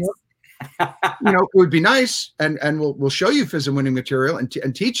 It would be nice, and we'll show you FISM winning material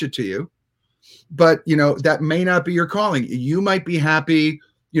and teach it to you. But that may not be your calling. You might be happy,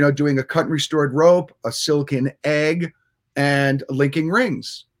 doing a cut and restored rope, a silken egg, and linking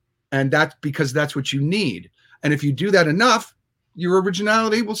rings, and that's because that's what you need. And if you do that enough, your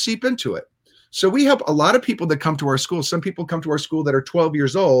originality will seep into it. So we help a lot of people that come to our school. Some people come to our school that are 12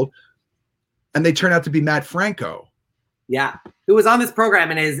 years old, and they turn out to be Matt Franco. Yeah, who was on this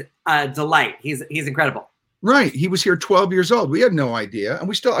program and is a delight. He's incredible. Right. He was here 12 years old. We had no idea.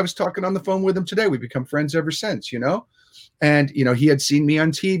 And I was talking on the phone with him today. We've become friends ever since, And, he had seen me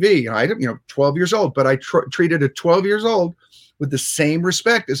on TV. I, 12 years old, but I treated a 12 years old with the same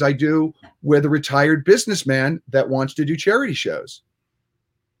respect as I do with a retired businessman that wants to do charity shows.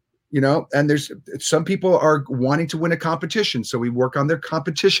 And there's some people are wanting to win a competition. So we work on their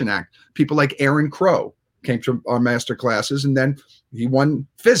competition act. People like Aaron Crow came from our master classes, and then he won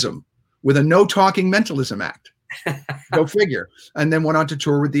FISM with a no talking mentalism act. Go figure. And then went on to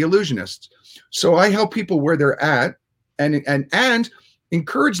tour with the Illusionists. So I help people where they're at and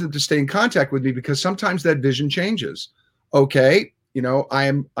encourage them to stay in contact with me, because sometimes that vision changes. Okay,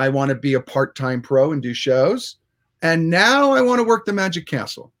 I want to be a part-time pro and do shows, and now I want to work the Magic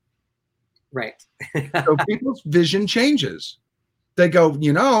Castle. Right. So people's vision changes. They go,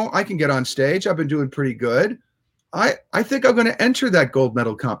 I can get on stage. I've been doing pretty good. I think I'm going to enter that gold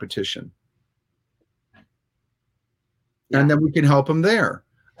medal competition. Yeah. And then we can help them there.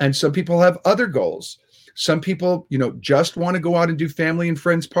 And some people have other goals. Some people, just want to go out and do family and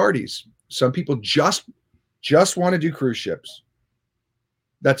friends parties. Some people just want to do cruise ships.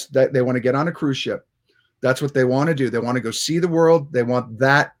 That's that they want to get on a cruise ship. That's what they want to do. They want to go see the world. They want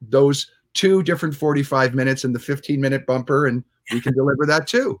those 2 different 45 minutes and the 15-minute bumper, and we can deliver that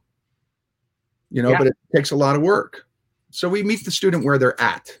too. But it takes a lot of work. So we meet the student where they're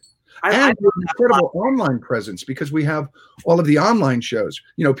at. And we have an incredible online presence, because we have all of the online shows.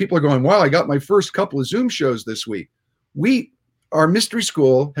 People are going, wow, I got my first couple of Zoom shows this week. Our mystery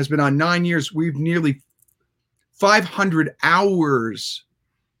school has been on 9 years. We've nearly 500 hours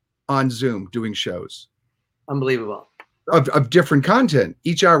on Zoom doing shows. Unbelievable. Of different content.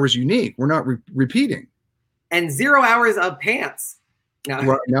 Each hour is unique. We're not repeating. And 0 hours of pants.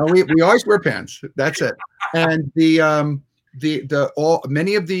 No, we always wear pants. That's it. And many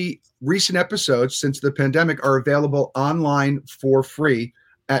of the recent episodes since the pandemic are available online for free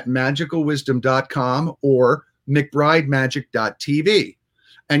at magicalwisdom.com or mcbridemagic.tv.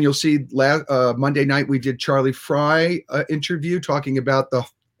 And you'll see Monday night we did Charlie Fry interview talking about the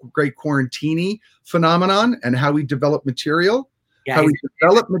great Quarantini phenomenon and how we develop material,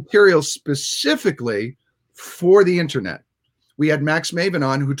 material specifically for the internet. We had Max Maven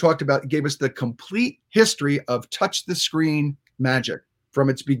on, who gave us the complete history of touch the screen magic from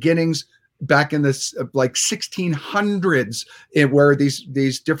its beginnings back in the 1600s, where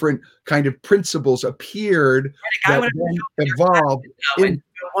these different kind of principles appeared that then evolved in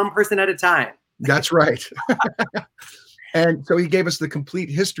one person at a time. That's right. And so he gave us the complete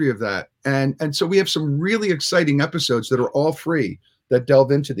history of that. And so we have some really exciting episodes that are all free that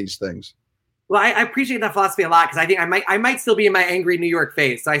delve into these things. Well, I appreciate that philosophy a lot, because I think I might still be in my angry New York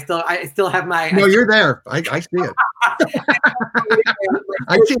phase. So I still have my. No, you're there. I see it.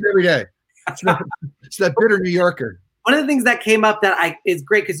 I see it every day. It's that bitter New Yorker. One of the things that came up that is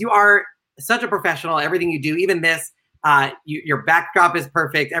great, because you are such a professional. Everything you do, even this, your backdrop is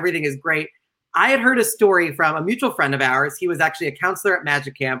perfect. Everything is great. I had heard a story from a mutual friend of ours. He was actually a counselor at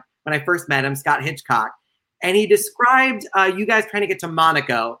Magic Camp when I first met him, Scott Hitchcock, and he described you guys trying to get to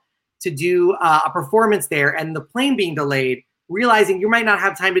Monaco to do a performance there, and the plane being delayed, realizing you might not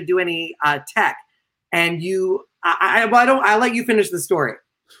have time to do any tech. And I'll let you finish the story.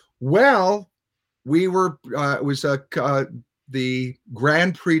 Well, we were, it was the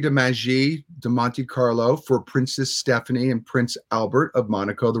Grand Prix de Magie de Monte Carlo for Princess Stephanie and Prince Albert of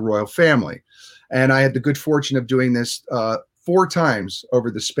Monaco, the royal family. And I had the good fortune of doing this 4 times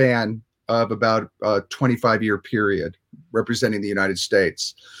over the span of about a 25-year period representing the United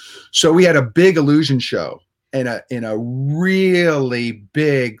States. So we had a big illusion show in a really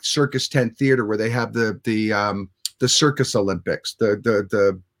big circus tent theater where they have the Circus Olympics,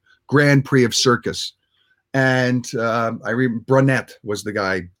 the Grand Prix of Circus. And I remember Brunette was the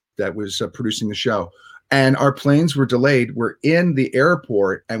guy that was producing the show. And our planes were delayed. We're in the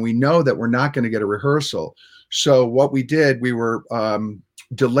airport, and we know that we're not going to get a rehearsal. So what we did, we were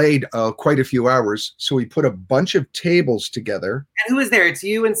delayed quite a few hours. So we put a bunch of tables together. And who was there? It's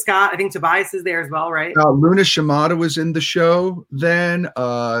you and Scott. I think Tobias is there as well, right? Luna Shimada was in the show then.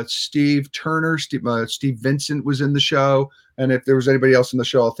 Steve Turner, Steve Vincent was in the show. And if there was anybody else in the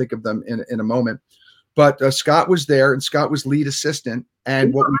show, I'll think of them in a moment. But Scott was there, and Scott was lead assistant.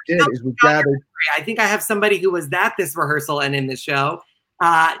 And what we did is we gathered. I think I have somebody who was at this rehearsal and in the show.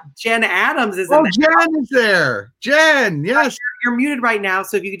 Jen Adams is in there. Jen is there. Jen, yes. You're muted right now,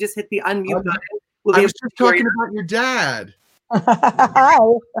 so if you could just hit the unmute button. I was just talking about your dad. Hi.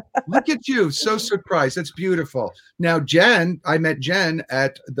 Look at you, so surprised. That's beautiful. Now, Jen, I met Jen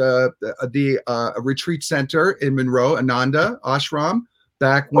at the retreat center in Monroe, Ananda Ashram,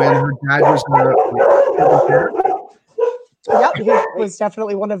 back when her dad was Yep, he was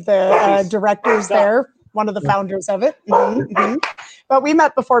definitely one of the directors there. one of the founders of it. But we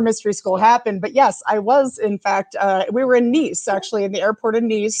met before Mystery School happened. But yes, I was, in fact, we were in Nice, actually, in the airport in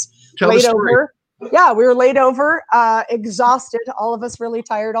Nice. Tell the story. Over. Yeah, we were laid over, exhausted, all of us really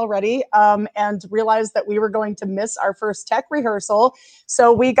tired already, and realized that we were going to miss our first tech rehearsal.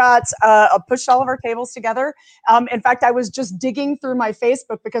 So we got pushed all of our tables together. In fact, I was just digging through my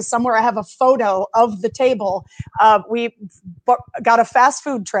Facebook because somewhere I have a photo of the table. We got a fast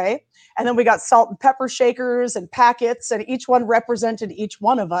food tray. And then we got salt and pepper shakers and packets, and each one represented each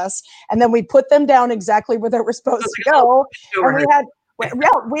one of us. And then we put them down exactly where they were supposed to go. And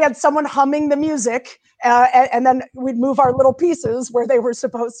we had someone humming the music, and then we'd move our little pieces where they were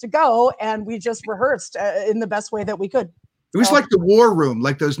supposed to go, and we just rehearsed in the best way that we could. It was like the war room,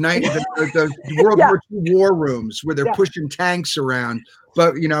 like those the World War II war rooms where they're pushing tanks around.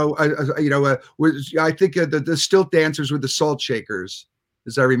 But I think the stilt dancers were the salt shakers,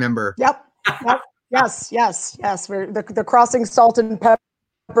 as I remember. Yep. Yes. We're the crossing salt and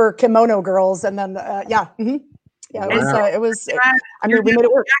pepper kimono girls, and then Yeah, it was. I mean, we made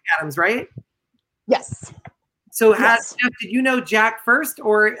it work. Jack Adams, right? Yes. So, Jeff, did you know Jack first,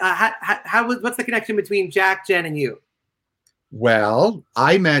 or what's the connection between Jack, Jen, and you? Well,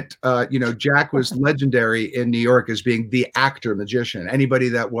 I met, Jack was legendary in New York as being the actor magician. Anybody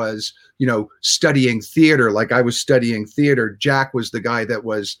that was, studying theater, like I was studying theater, Jack was the guy that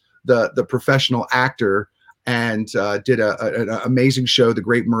was the professional actor and did an amazing show, the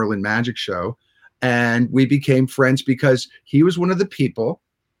Great Merlin Magic Show. And we became friends because he was one of the people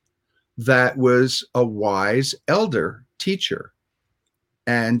that was a wise elder teacher.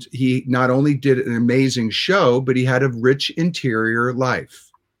 And he not only did an amazing show, but he had a rich interior life.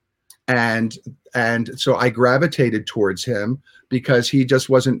 And so I gravitated towards him because he just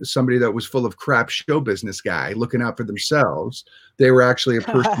wasn't somebody that was full of crap show business guy looking out for themselves. They were actually a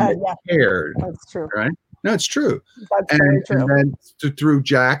person that cared. That's true. Right? No, it's true. That's very true. And then through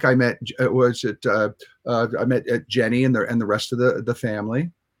Jack, I met Jenny and the rest of the family.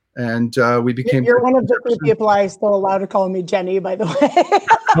 And we became. You're one of the few people I still allow to call me Jenny, by the way.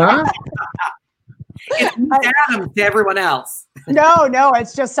 Huh? It's Adams to everyone else. No,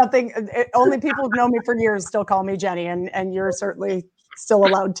 it's just something. Only people who've known me for years still call me Jenny, and you're certainly still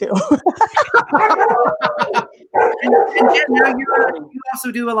allowed to. and Jen, now you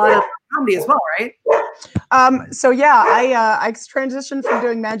also do a lot of comedy as well, right? I transitioned from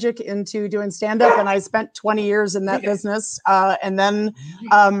doing magic into doing stand-up, and I spent 20 years in that business. And then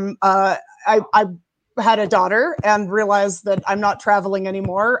I had a daughter and realized that I'm not traveling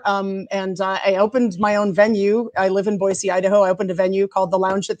anymore. And I opened my own venue. I live in Boise, Idaho. I opened a venue called The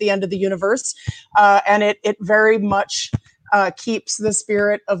Lounge at the End of the Universe. And it very much keeps the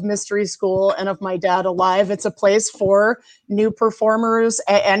spirit of Mystery School and of my dad alive. It's a place for new performers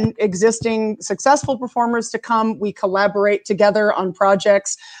and existing successful performers to come. We collaborate together on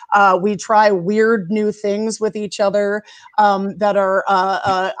projects. We try weird new things with each other that are,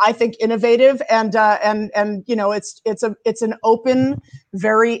 I think, innovative. And it's an open,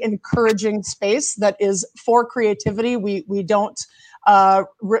 very encouraging space that is for creativity. We don't.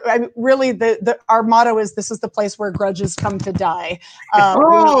 Really, our motto is "This is the place where grudges come to die."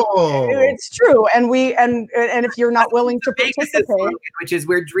 It's true, and if you're not willing to participate, which is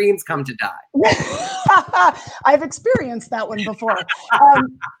where dreams come to die. I've experienced that one before,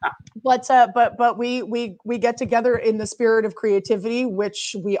 but we get together in the spirit of creativity,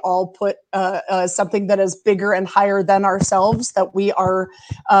 which we all put something that is bigger and higher than ourselves, that we are,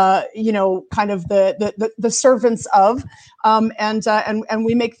 kind of the servants of. And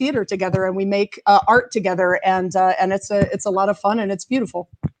we make theater together, and we make art together, and it's a lot of fun, and it's beautiful.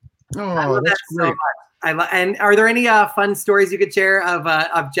 Oh, I love that's that so much. And are there any fun stories you could share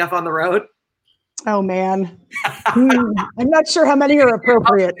of Jeff on the road? Oh man, I'm not sure how many are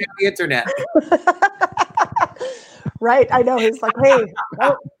appropriate. On the internet, right? I know. He's like, hey,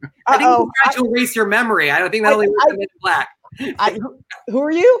 I think he's trying to erase your memory. I don't think that only works in black. Who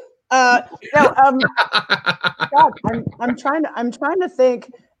are you? God, I'm trying to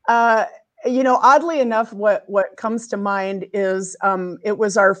think. Oddly enough, what comes to mind is it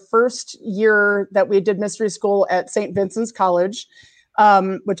was our first year that we did Mystery School at St. Vincent's College,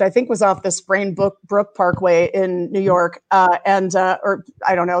 which I think was off the Sprainbrook Parkway in New York, or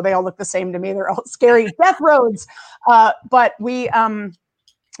I don't know. They all look the same to me. They're all scary death roads. But we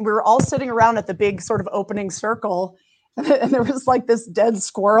were all sitting around at the big sort of opening circle. And there was like this dead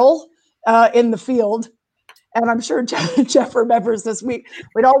squirrel in the field. And I'm sure Jeff remembers this. We'd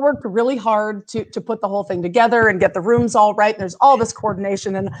all worked really hard to put the whole thing together and get the rooms all right. And there's all this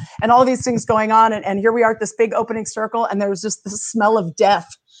coordination and all these things going on. And here we are at this big opening circle. And there was just the smell of death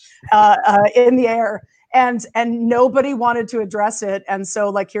in the air. and nobody wanted to address it. And so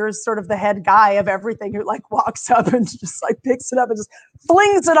like here's sort of the head guy of everything who like walks up and just like picks it up and just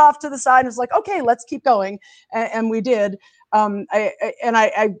flings it off to the side and is like, okay, let's keep going. And we did.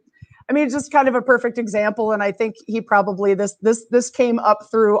 I mean, it's just kind of a perfect example. And I think he probably, this came up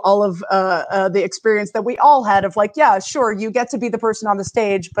through all of the experience that we all had of like, yeah, sure, you get to be the person on the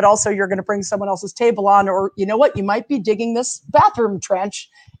stage, but also you're going to bring someone else's table on, or you know what, you might be digging this bathroom trench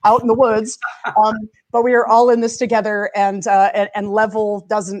out in the woods. But we are all in this together, and level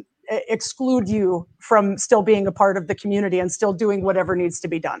doesn't exclude you from still being a part of the community and still doing whatever needs to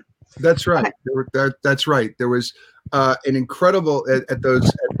be done. That's right. That's right. There was an incredible at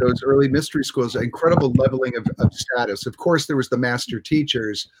those early mystery schools, incredible leveling of status. Of course, there was the master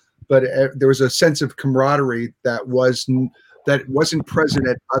teachers, but there was a sense of camaraderie that wasn't present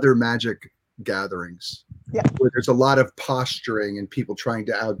at other magic gatherings. Yeah. Where there's a lot of posturing and people trying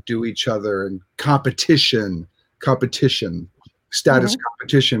to outdo each other and competition, status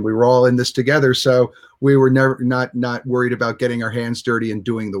competition. We were all in this together, so we were never not worried about getting our hands dirty and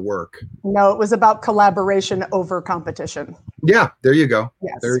doing the work. No, it was about collaboration over competition. Yeah, there you go.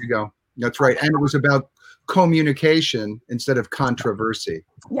 Yes. There you go. That's right. And it was about communication instead of controversy.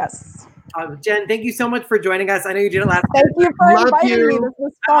 Yes. Jen, thank you so much for joining us. I know you did it last Thank you for Love inviting you. me. This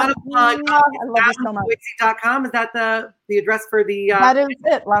was fun. I love you so much. LoungeBoise.com. Is that the address for the? That is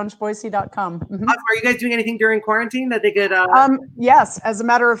it. LoungeBoise.com. Mm-hmm. Are you guys doing anything during quarantine that they could? Yes, as a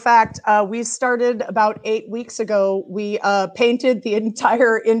matter of fact, we started about 8 weeks ago. We painted the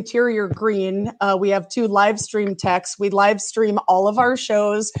entire interior green. We have 2 live stream techs. We live stream all of our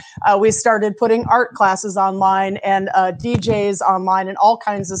shows. We started putting art classes online and DJs online and all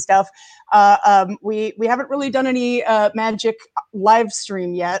kinds of stuff. We haven't really done any magic live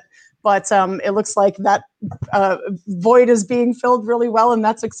stream yet, but it looks like that void is being filled really well, and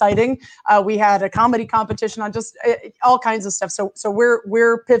that's exciting. We had a comedy competition on just all kinds of stuff. So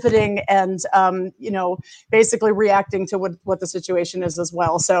we're pivoting and basically reacting to what the situation is as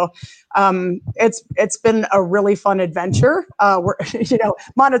well. So it's been a really fun adventure. We're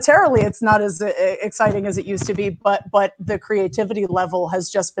monetarily it's not as exciting as it used to be, but the creativity level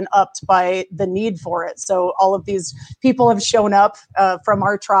has just been upped by the need for it. So all of these people have shown up from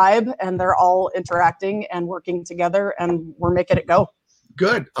our tribe, and they're all interacting and working together, and we're making it go.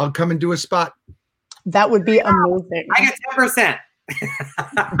 Good. I'll come and do a spot. That would be amazing. I get 10%.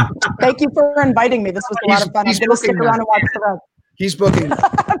 Thank you for inviting me. This was a lot of fun. I'm going to stick around and watch the rest. He's booking.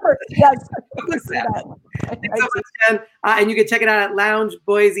 Yes. Thanks so much, Jen. And you can check it out at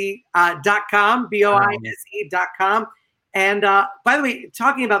loungeboise.com, BOISE.com. And by the way,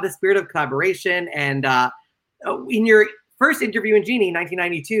 talking about the spirit of collaboration, and in your first interview in Genie,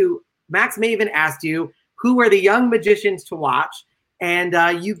 1992, Max Maven asked you who were the young magicians to watch, and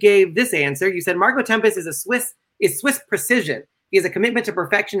you gave this answer. You said Marco Tempest is Swiss precision. He has a commitment to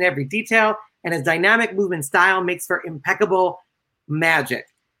perfection in every detail, and his dynamic movement style makes for impeccable magic.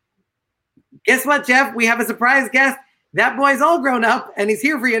 Guess what, Jeff? We have a surprise guest. That boy's all grown up, and he's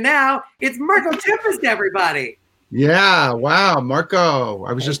here for you now. It's Marco Tempest, everybody. Yeah, wow, Marco.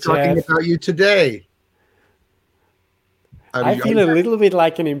 I was just talking about you today. I feel a little bit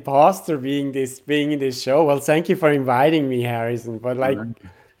like an imposter being in this show. Well, thank you for inviting me, Harrison. But like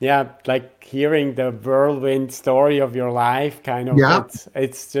hearing the whirlwind story of your life, kind of. Yeah.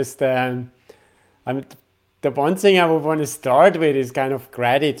 It's just the one thing I would want to start with is kind of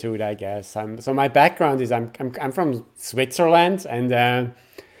gratitude, I guess. So my background is I'm from Switzerland, and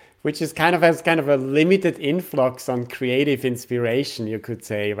which is has a limited influx on creative inspiration, you could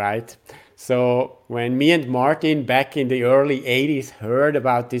say, right? So when me and Martin back in the early 80s heard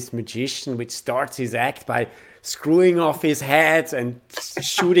about this magician, which starts his act by screwing off his head and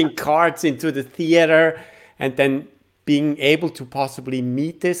shooting cards into the theater, and then being able to possibly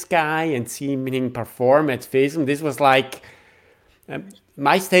meet this guy and see him perform at FISM, this was like,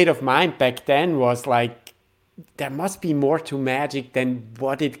 my state of mind back then was like, there must be more to magic than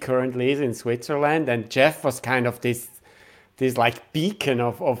what it currently is in Switzerland. And Jeff was kind of this like beacon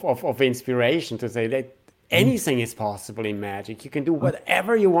of inspiration to say that anything is possible in magic. You can do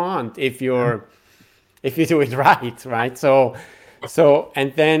whatever you want if you do it right? So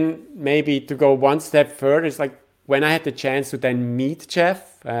and then maybe to go one step further, it's like when I had the chance to then meet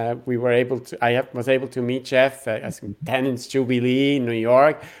Jeff, I was able to meet Jeff as Tenants Jubilee in New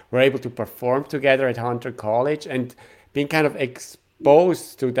York. We're able to perform together at Hunter College, and being kind of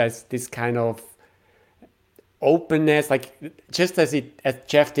exposed to this kind of openness, like just as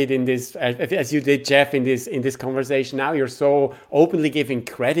Jeff did in this, as you did, Jeff, in this conversation. Now you're so openly giving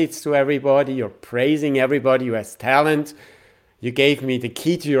credits to everybody. You're praising everybody who has talent. You gave me the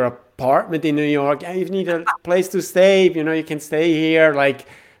key to your apartment in New York. If you need a place to stay, you can stay here. Like,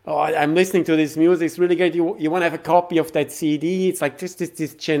 oh, I'm listening to this music. It's really good. You want to have a copy of that CD. It's like just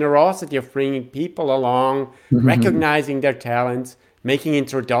this generosity of bringing people along, recognizing their talents, making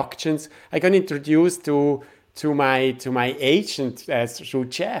introductions. I got introduced to my agent through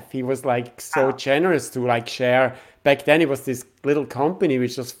Jeff. He was like so generous to like share. Back then it was this little company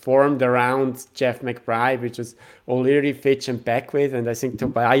which was formed around Jeff McBride, which was O'Leary, Fitch and Beckwith. And I think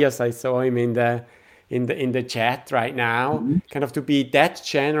Tobias, I saw him in the chat right now, kind of to be that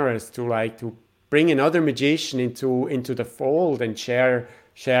generous to bring another magician into the fold and share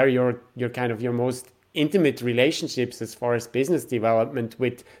your kind of your most intimate relationships as far as business development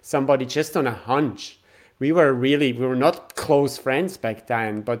with somebody just on a hunch. We were not close friends back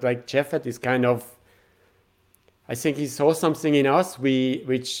then, but like Jeff had this kind of, I think he saw something in us,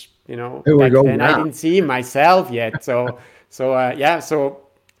 which back then I didn't see myself yet. So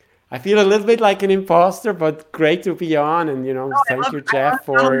I feel a little bit like an imposter, but great to be on. And thank you, Jeff,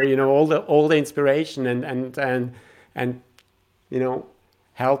 for all the inspiration and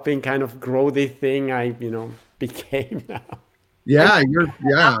helping kind of grow this thing I became now. Yeah, you're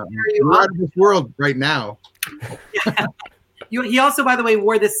out of this world right now. Yeah. He also, by the way,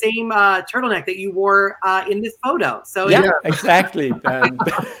 wore the same turtleneck that you wore in this photo. So yeah, exactly.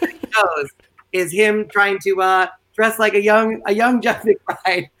 Is him trying to dress like a young Jeff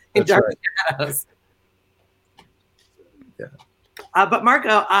McBride in Dark Shadows. Yeah. But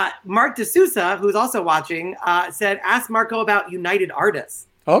Mark D'Souza, who's also watching, said, "Ask Marco about United Artists."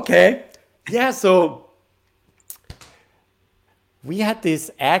 Okay. Yeah. So we had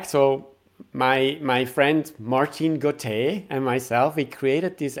this act. So my friend Martin Gauthier and myself, we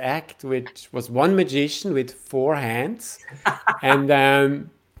created this act, which was one magician with 4 hands. And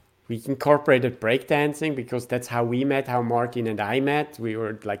we incorporated breakdancing because that's how we met, how Martin and I met. We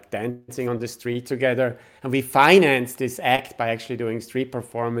were like dancing on the street together. And we financed this act by actually doing street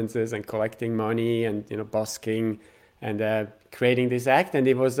performances and collecting money and, busking and creating this act. And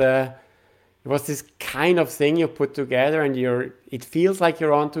it was this kind of thing you put together and it feels like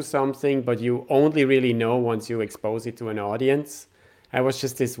you're onto something, but you only really know once you expose it to an audience. It was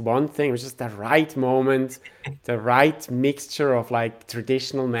just this one thing. It was just the right moment, the right mixture of like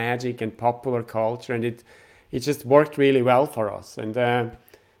traditional magic and popular culture. And it just worked really well for us. And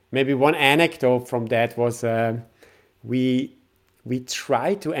maybe one anecdote from that was we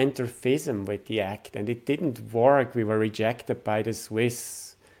tried to enter FISM with the act and it didn't work. We were rejected by the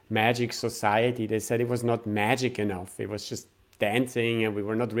Swiss Magic Society. They said it was not magic enough. It was just dancing and we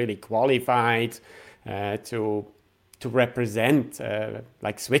were not really qualified to represent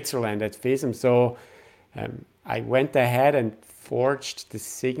like Switzerland at FISM. So I went ahead and forged the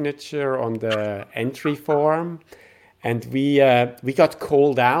signature on the entry form, and we got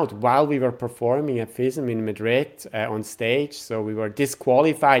called out while we were performing at FISM in Madrid on stage. So we were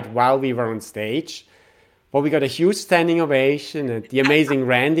disqualified while we were on stage. But we got a huge standing ovation, and the amazing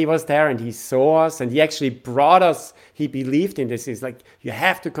Randy was there, and he saw us, and he actually brought us. He believed in this. He's like, you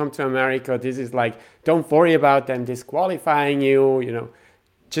have to come to America. This is like, don't worry about them disqualifying you.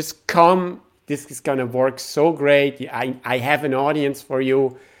 Just come. This is going to work so great. I have an audience for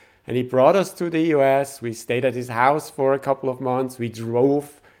you. And he brought us to the US. We stayed at his house for a couple of months. We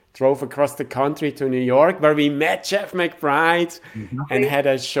drove across the country to New York, where we met Jeff McBride and had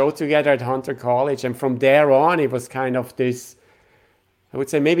a show together at Hunter College. And from there on, it was kind of this, I would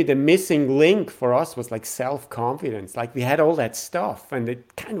say maybe the missing link for us was like self-confidence. Like we had all that stuff and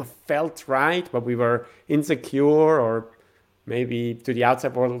it kind of felt right, but we were insecure, or maybe to the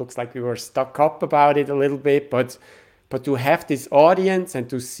outside world, it looks like we were stuck up about it a little bit. But to have this audience and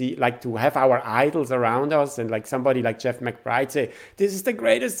to see, like, to have our idols around us and like somebody like Jeff McBride say, this is the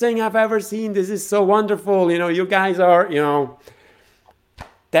greatest thing I've ever seen. This is so wonderful. You guys are,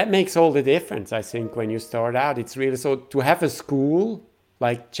 that makes all the difference. I think when you start out, it's really, so to have a school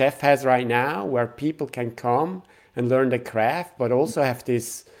like Jeff has right now, where people can come and learn the craft, but also have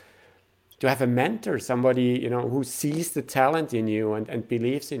this, to have a mentor, somebody, who sees the talent in you and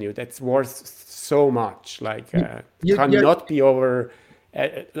believes in you, that's worth so much. Like cannot be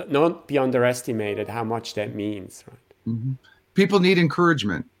not be underestimated how much that means. Right? Mm-hmm. People need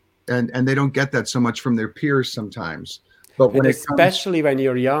encouragement, and they don't get that so much from their peers sometimes. But especially when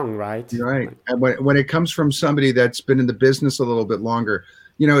you're young, right? Right. And when it comes from somebody that's been in the business a little bit longer,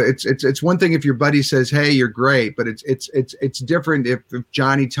 it's one thing if your buddy says, "Hey, you're great," but it's different if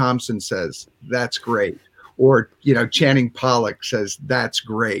Johnny Thompson says that's great, or Channing Pollock says that's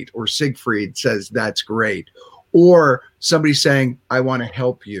great, or Siegfried says that's great, or somebody saying, "I want to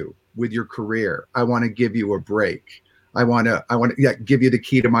help you with your career. I want to give you a break. I want to give you the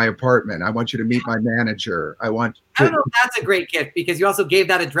key to my apartment. I want you to meet my manager. I don't know if that's a great gift, because you also gave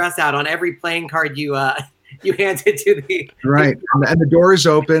that address out on every playing card you you handed to the right. And the door is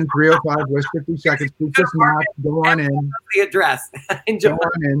open. 305 West 52nd Street. Just knock. Go on in. The address. Enjoy. Go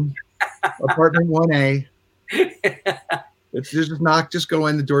on in. Apartment 1A. It's just knock. Just go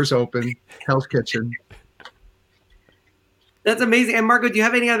in. The door's open. Hell's Kitchen. That's amazing. And Marco, do you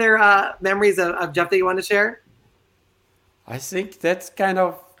have any other memories of Jeff that you want to share? I think that's kind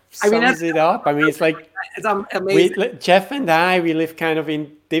of sums it up. I mean, it's like it's amazing. Jeff and we live kind of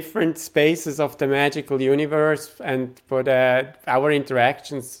in different spaces of the magical universe, but our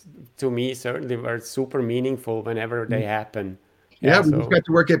interactions, to me, certainly were super meaningful whenever they happen. Yeah, we just got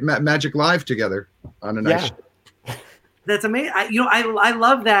to work at Magic Live together on a nice show. That's amazing. I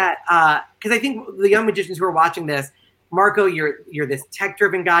love that, because I think the young magicians who are watching this, Marco, you're this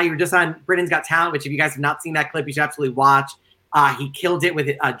tech-driven guy. You were just on Britain's Got Talent, which if you guys have not seen that clip, you should absolutely watch. He killed it with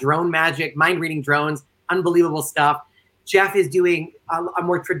drone magic, mind-reading drones, unbelievable stuff. Jeff is doing a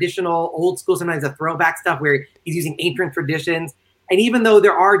more traditional, old school, sometimes a throwback stuff where he's using ancient traditions. And even though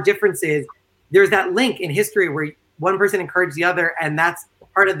there are differences, there's that link in history where one person encouraged the other, and that's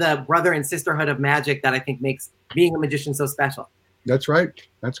part of the brother and sisterhood of magic that I think makes being a magician so special. That's right.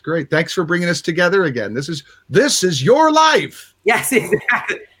 That's great. Thanks for bringing us together again. This is your life. Yes,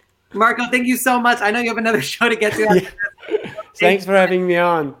 exactly. Marco, thank you so much. I know you have another show to get to. Thanks for having me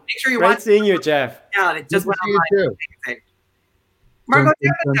on. Make sure you Great watch seeing you, Jeff. Yeah, it just went online. Marco,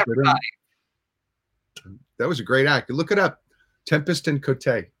 everybody. That was a great act. Look it up. Tempest and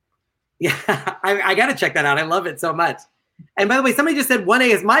Cote. Yeah, I got to check that out. I love it so much. And by the way, somebody just said 1A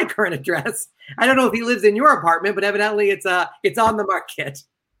is my current address. I don't know if he lives in your apartment, but evidently it's on the market.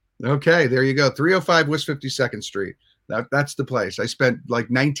 Okay, there you go. 305 West 52nd Street. That's the place. I spent like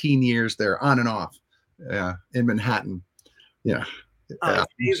 19 years there, on and off, in Manhattan. Yeah, it's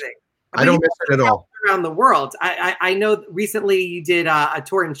amazing. I don't miss it at all. Around the world, I know recently you did a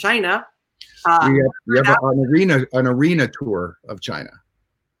tour in China. We have an arena tour of China.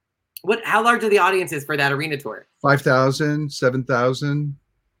 How large are the audiences for that arena tour? 5,000, 7,000.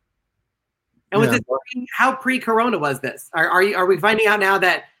 And was this how pre-corona was this? Are we finding out now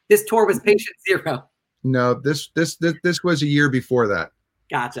that this tour was patient zero? No, this was a year before that.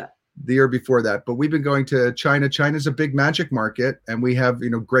 Gotcha. The year before that, but we've been going to China. China's a big magic market, and we have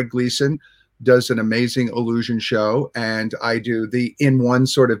Greg Gleason does an amazing illusion show, and I do the in-one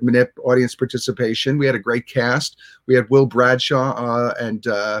sort of audience participation. We had a great cast. We had Will Bradshaw and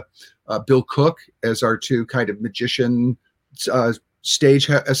Bill Cook as our two kind of magician stage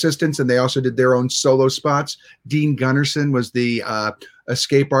assistants, and they also did their own solo spots. Dean Gunnarsson was the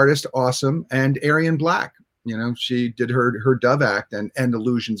escape artist, awesome, and Arian Black. She did her dove act and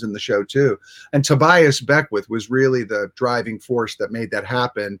illusions in the show too. And Tobias Beckwith was really the driving force that made that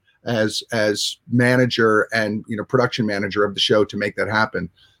happen as manager and production manager of the show to make that happen.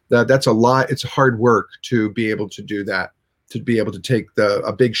 That's a lot. It's hard work to be able to do that, to be able to take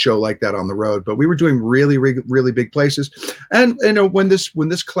a big show like that on the road. But we were doing really, really, really big places. And when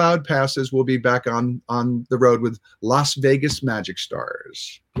this cloud passes, we'll be back on the road with Las Vegas Magic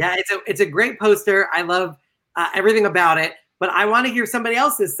Stars. Yeah, it's a great poster. I love everything about it, but I want to hear somebody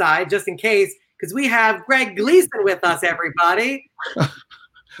else's side just in case, because we have Greg Gleason with us, everybody.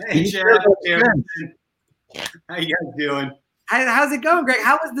 Hey, Jeff. How you guys doing? How's it going, Greg?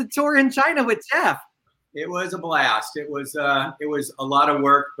 How was the tour in China with Jeff? It was a blast. It was a lot of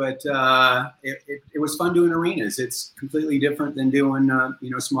work, but it was fun doing arenas. It's completely different than doing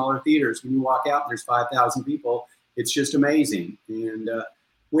smaller theaters. When you walk out, there's 5,000 people. It's just amazing, and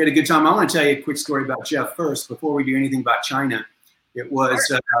we had a good time. I want to tell you a quick story about Jeff first before we do anything about China. I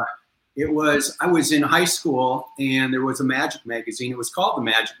was in high school, and there was a magic magazine. It was called the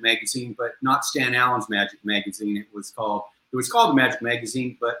Magic Magazine, but not Stan Allen's Magic Magazine. It was called the Magic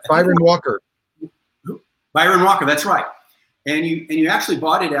Magazine, but Byron Walker. Byron Walker, that's right. And you actually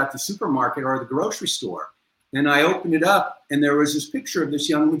bought it at the supermarket or the grocery store. And I opened it up, and there was this picture of this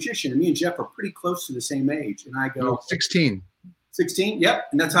young magician. And me and Jeff are pretty close to the same age. And I go, 16. 16, yep.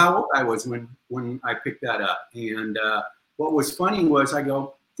 And that's how old I was when I picked that up. And what was funny was I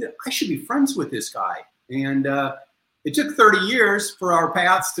go, I should be friends with this guy. And it took 30 years for our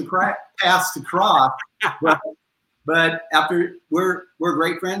paths to cross. But after we're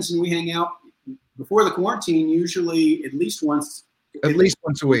great friends, and we hang out before the quarantine, usually at least once a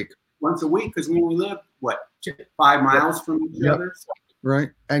week. Once a week, because we live 5 miles from each other.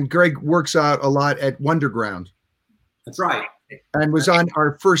 Right. And Greg works out a lot at Wonderground. That's right. And was on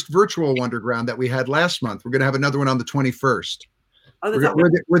our first virtual Wonderground that we had last month. We're going to have another one on the 21st. Oh,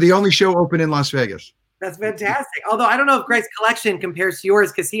 we're the only show open in Las Vegas. That's fantastic. Although I don't know if Greg's collection compares to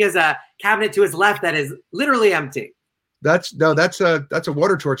yours because he has a cabinet to his left that is literally empty. That's a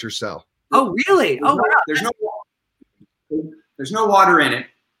water torture cell. Oh, really? Oh, wow. There's no water in it.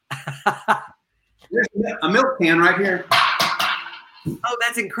 There's a milk can right here. Oh,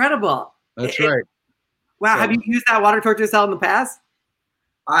 that's incredible. That's right. Wow. Have you used that water torture cell in the past?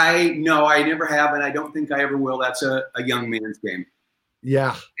 No, I never have, and I don't think I ever will. That's a young man's game.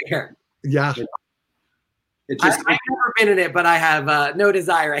 Yeah. Here. Yeah. I've never been in it, but I have no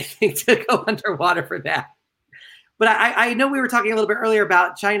desire, I think, to go underwater for that. But I know we were talking a little bit earlier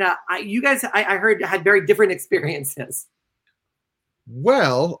about China. You guys, I heard, had very different experiences.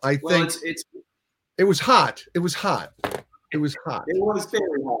 Well, I think it's it was hot. It was hot. It was hot. It was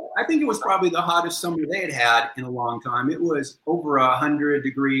very hot. I think it was probably the hottest summer they had in a long time. It was over 100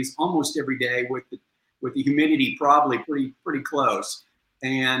 degrees almost every day, with the humidity probably pretty close.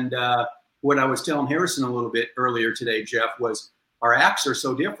 And what I was telling Harrison a little bit earlier today, Jeff, was our acts are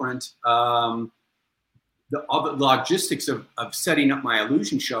so different. All the logistics of setting up my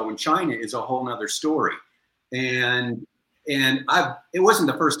illusion show in China is a whole nother story. And it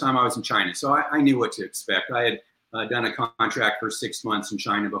wasn't the first time I was in China, so I knew what to expect. I had done a contract for 6 months in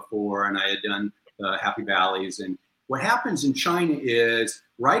China before, and I had done Happy Valleys. And what happens in China is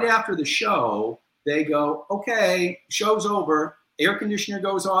right after the show, they go, okay, show's over, air conditioner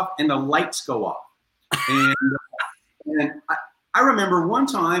goes off, and the lights go off. And I remember one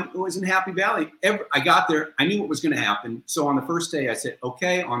time it was in Happy Valley. I got there, I knew what was going to happen. So on the first day, I said,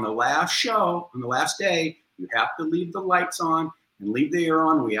 okay, on the last show, on the last day, you have to leave the lights on and leave the air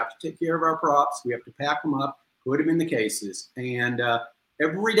on. We have to take care of our props. We have to pack them up, put them in the cases. And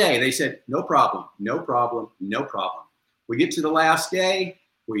every day they said, no problem, no problem, no problem. We get to the last day,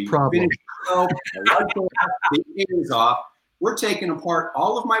 we finish the show, the lights go off, the air is off. We're taking apart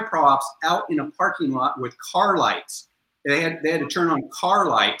all of my props out in a parking lot with car lights. They had to turn on car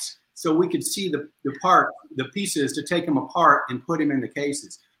lights so we could see the pieces to take them apart and put them in the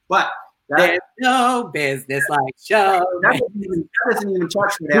cases. But there's no business like show. That doesn't even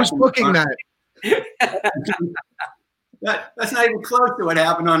touch what happened. Who's booking that? That's not even close to what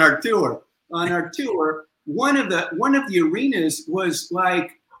happened on our tour. On our tour, one of the arenas was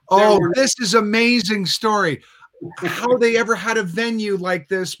like, this is amazing story. How they ever had a venue like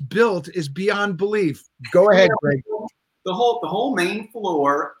this built is beyond belief. Go ahead, Greg. The whole main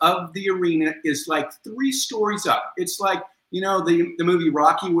floor of the arena is like 3 stories up. It's like, the movie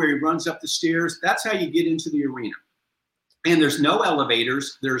Rocky where he runs up the stairs. That's how you get into the arena. And there's no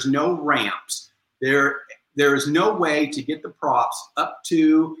elevators. There's no ramps. There is no way to get the props up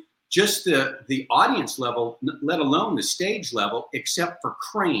to just the audience level, let alone the stage level, except for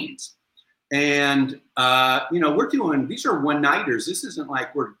cranes. And, we're doing, these are one-nighters. This isn't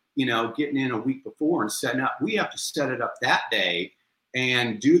like we're, getting in a week before and setting up. We have to set it up that day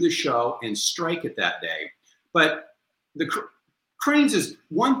and do the show and strike it that day. But the cranes is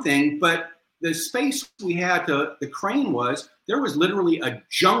one thing, but the space we had the crane there was literally a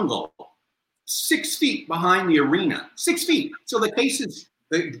jungle 6 feet behind the arena, 6 feet. So the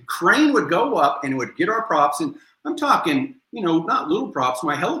crane would go up and it would get our props. And I'm talking, not little props.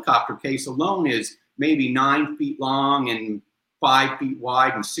 My helicopter case alone is maybe 9 feet long and 5 feet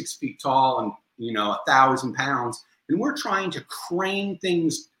wide and 6 feet tall and, 1,000 pounds. And we're trying to crane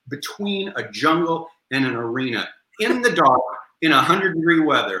things between a jungle and an arena in the dark in 100-degree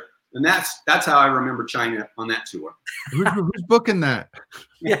weather. And that's how I remember China on that tour. Who's booking that?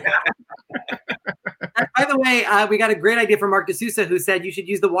 Yeah. By the way, we got a great idea from Mark D'Souza, who said you should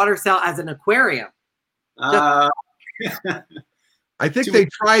use the water cell as an aquarium. I think they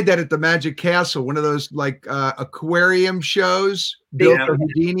tried that at the Magic Castle, one of those like aquarium shows, built a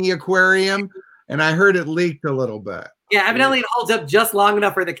Houdini aquarium, and I heard it leaked a little bit. Yeah, evidently it holds up just long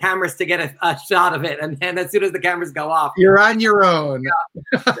enough for the cameras to get a shot of it, and then as soon as the cameras go off, you're on your own. Yeah.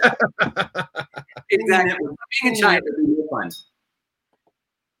 Exactly. Being in China.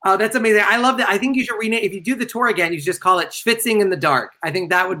 Oh, that's amazing. I love that. I think you should rename, if you do the tour again, you should just call it Schwitzing in the Dark. I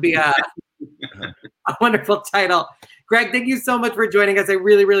think that would be a wonderful title. Greg, thank you so much for joining us. I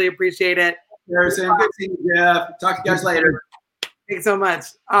really, really appreciate it. Harrison, good seeing you, Jeff. Talk to you guys later. Thanks so much.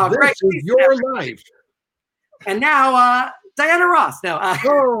 Oh, this Greg, is your life. And now, Diana Ross. No.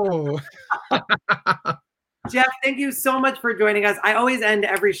 Jeff, thank you so much for joining us. I always end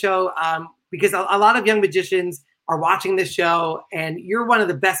every show because a lot of young magicians are watching this show, and you're one of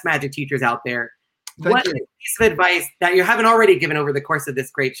the best magic teachers out there. What is a piece of advice that you haven't already given over the course of this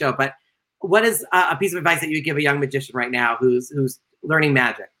great show, but what is a piece of advice that you would give a young magician right now who's learning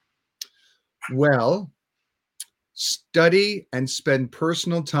magic? Well, study and spend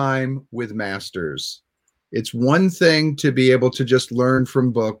personal time with masters. It's one thing to be able to just learn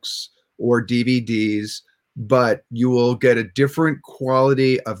from books or DVDs, but you will get a different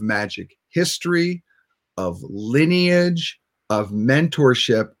quality of magic history, of lineage, of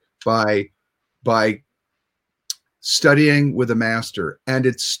mentorship by studying with a master. And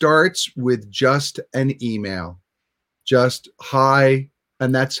it starts with just an email, just hi.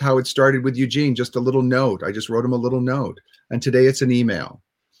 And that's how it started with Eugene, just a little note. I just wrote him a little note. And today it's an email.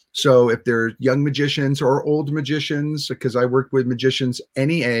 So if they're young magicians or old magicians, because I work with magicians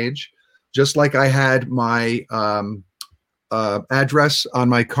any age, just like I had my address on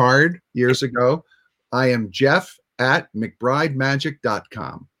my card years ago, I am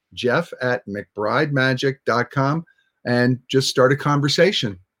Jeff@McBrideMagic.com. Jeff@McBrideMagic.com, and just start a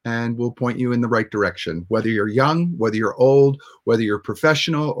conversation and we'll point you in the right direction. Whether you're young, whether you're old, whether you're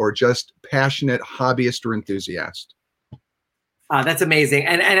professional or just passionate hobbyist or enthusiast. That's amazing.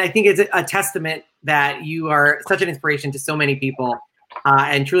 And I think it's a testament that you are such an inspiration to so many people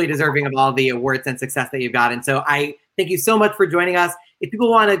and truly deserving of all the awards and success that you've gotten. So I thank you so much for joining us. If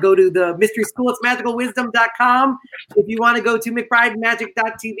people want to go to the Mystery School, it's magicalwisdom.com. If you want to go to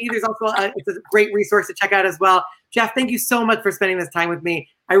McBrideMagic.tv, there's also it's a great resource to check out as well. Jeff, thank you so much for spending this time with me.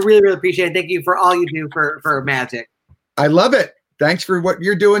 I really, really appreciate it. Thank you for all you do for magic. I love it. Thanks for what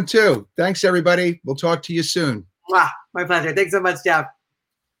you're doing too. Thanks, everybody. We'll talk to you soon. Wow, my pleasure. Thanks so much, Jeff.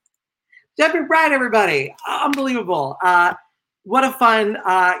 Jeff McBride, everybody. Unbelievable. What a fun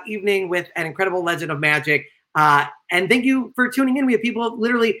evening with an incredible legend of magic. And thank you for tuning in. We have people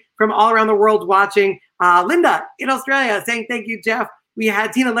literally from all around the world watching. Linda in Australia saying thank you, Jeff. We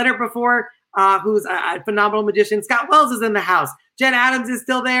had Tina Leonard before, who's a phenomenal magician. Scott Wells is in the house. Jen Adams is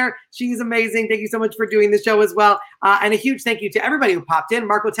still there. She's amazing. Thank you so much for doing the show as well. And a huge thank you to everybody who popped in.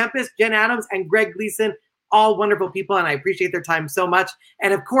 Marco Tempest, Jen Adams, and Greg Gleason. All wonderful people, and I appreciate their time so much.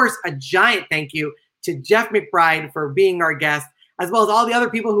 And of course, a giant thank you to Jeff McBride for being our guest, as well as all the other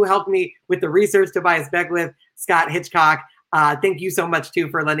people who helped me with the research, Tobias Beckwith, Scott Hitchcock. Thank you so much, too,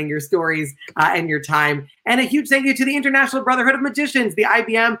 for lending your stories and your time. And a huge thank you to the International Brotherhood of Magicians, the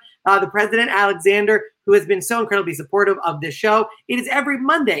IBM, the president, Alexander, who has been so incredibly supportive of this show. It is every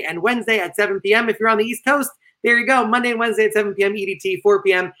Monday and Wednesday at 7 p.m. If you're on the East Coast, there you go, Monday and Wednesday at 7 p.m. EDT, 4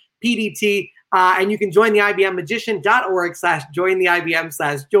 p.m. PDT. And you can join the IBMMagician.org/join the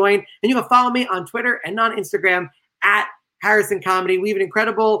IBM/join. And you can follow me on Twitter and on Instagram at Harrison Comedy. We have an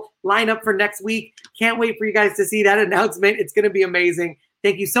incredible lineup for next week. Can't wait for you guys to see that announcement. It's going to be amazing.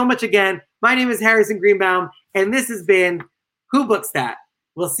 Thank you so much again. My name is Harrison Greenbaum, and this has been Who Books That?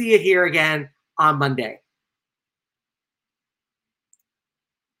 We'll see you here again on Monday.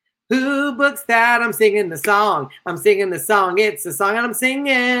 Who books that? I'm singing the song. I'm singing the song. It's the song I'm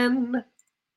singing.